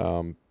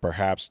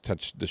 Perhaps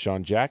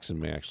Deshaun Jackson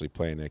may actually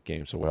play in that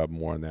game, so we'll have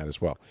more on that as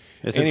well.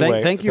 Yes,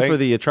 anyway, thank you for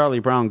the Charlie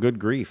Brown Good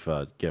Grief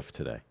gift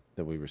today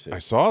that we received. I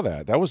saw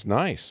that. That was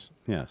nice.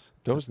 Yes.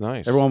 That was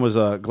nice. Everyone was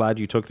glad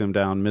you took them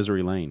down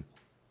misery lane.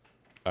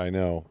 I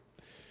know.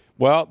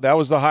 Well, that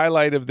was the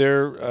highlight of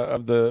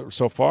the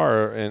so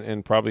far,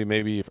 and probably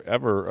maybe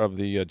ever of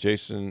the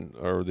Jason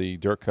or the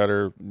Dirk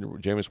Cutter,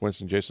 Jameis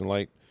Winston, Jason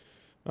Light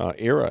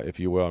era, if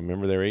you will. I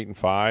remember they're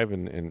 8-5,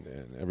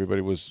 and everybody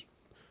was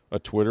a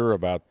Twitter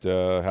about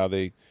how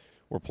they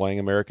were playing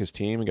America's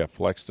team and got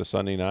flexed to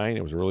Sunday night.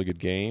 It was a really good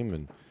game,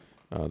 and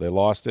they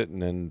lost it,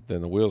 and then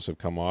the wheels have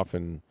come off,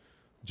 and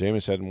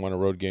Jameis hadn't won a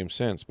road game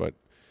since. But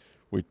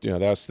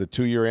that's the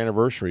 2-year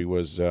anniversary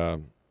was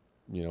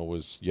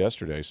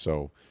yesterday,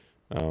 so.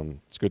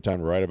 It's a good time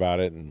to write about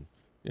it, and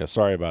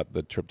sorry about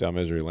the trip down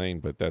misery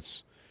lane, but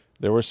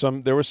there were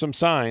some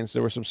signs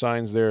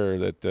there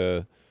that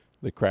the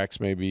cracks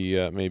may be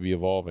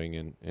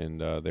evolving,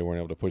 and they weren't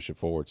able to push it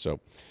forward. So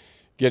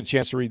get a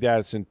chance to read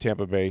that. It's in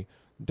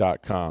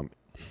TampaBay.com.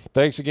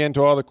 Thanks again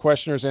to all the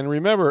questioners, and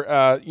remember,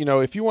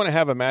 if you want to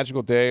have a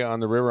magical day on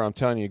the river, I'm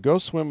telling you, go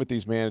swim with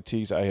these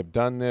manatees. I have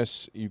done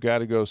this. You got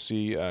to go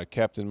see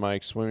Captain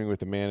Mike swimming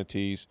with the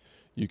manatees.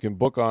 You can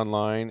book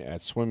online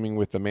at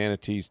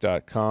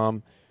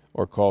swimmingwiththemanatees.com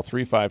or call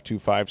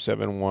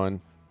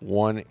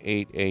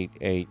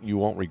 352-571-1888. You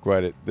won't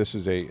regret it. This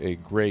is a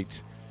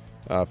great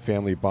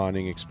family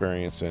bonding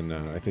experience, and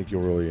I think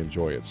you'll really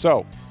enjoy it.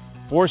 So,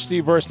 for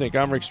Steve Versnick,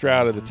 I'm Rick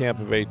Stroud of the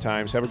Tampa Bay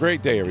Times. Have a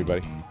great day,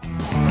 everybody.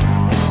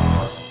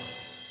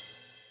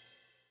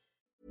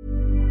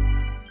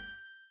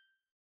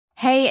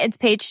 Hey, it's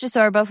Paige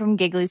DeSorbo from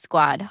Giggly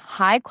Squad.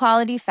 High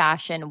quality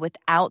fashion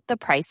without the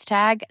price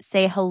tag.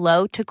 Say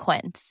hello to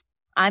Quince.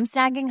 I'm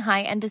snagging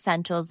high-end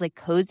essentials like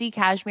cozy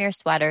cashmere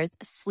sweaters,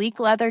 sleek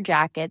leather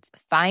jackets,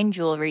 fine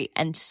jewelry,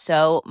 and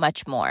so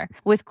much more.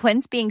 With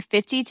Quince being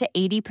 50 to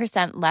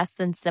 80% less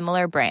than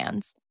similar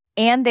brands.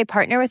 And they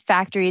partner with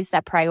factories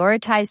that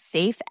prioritize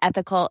safe,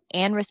 ethical,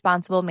 and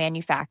responsible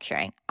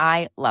manufacturing.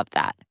 I love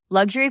that.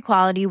 Luxury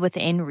quality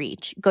within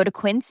reach. Go to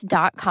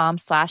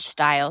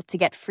quince.com/style to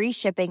get free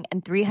shipping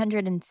and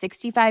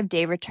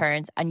 365-day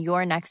returns on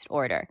your next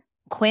order.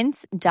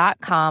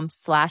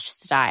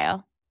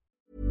 Quince.com/style.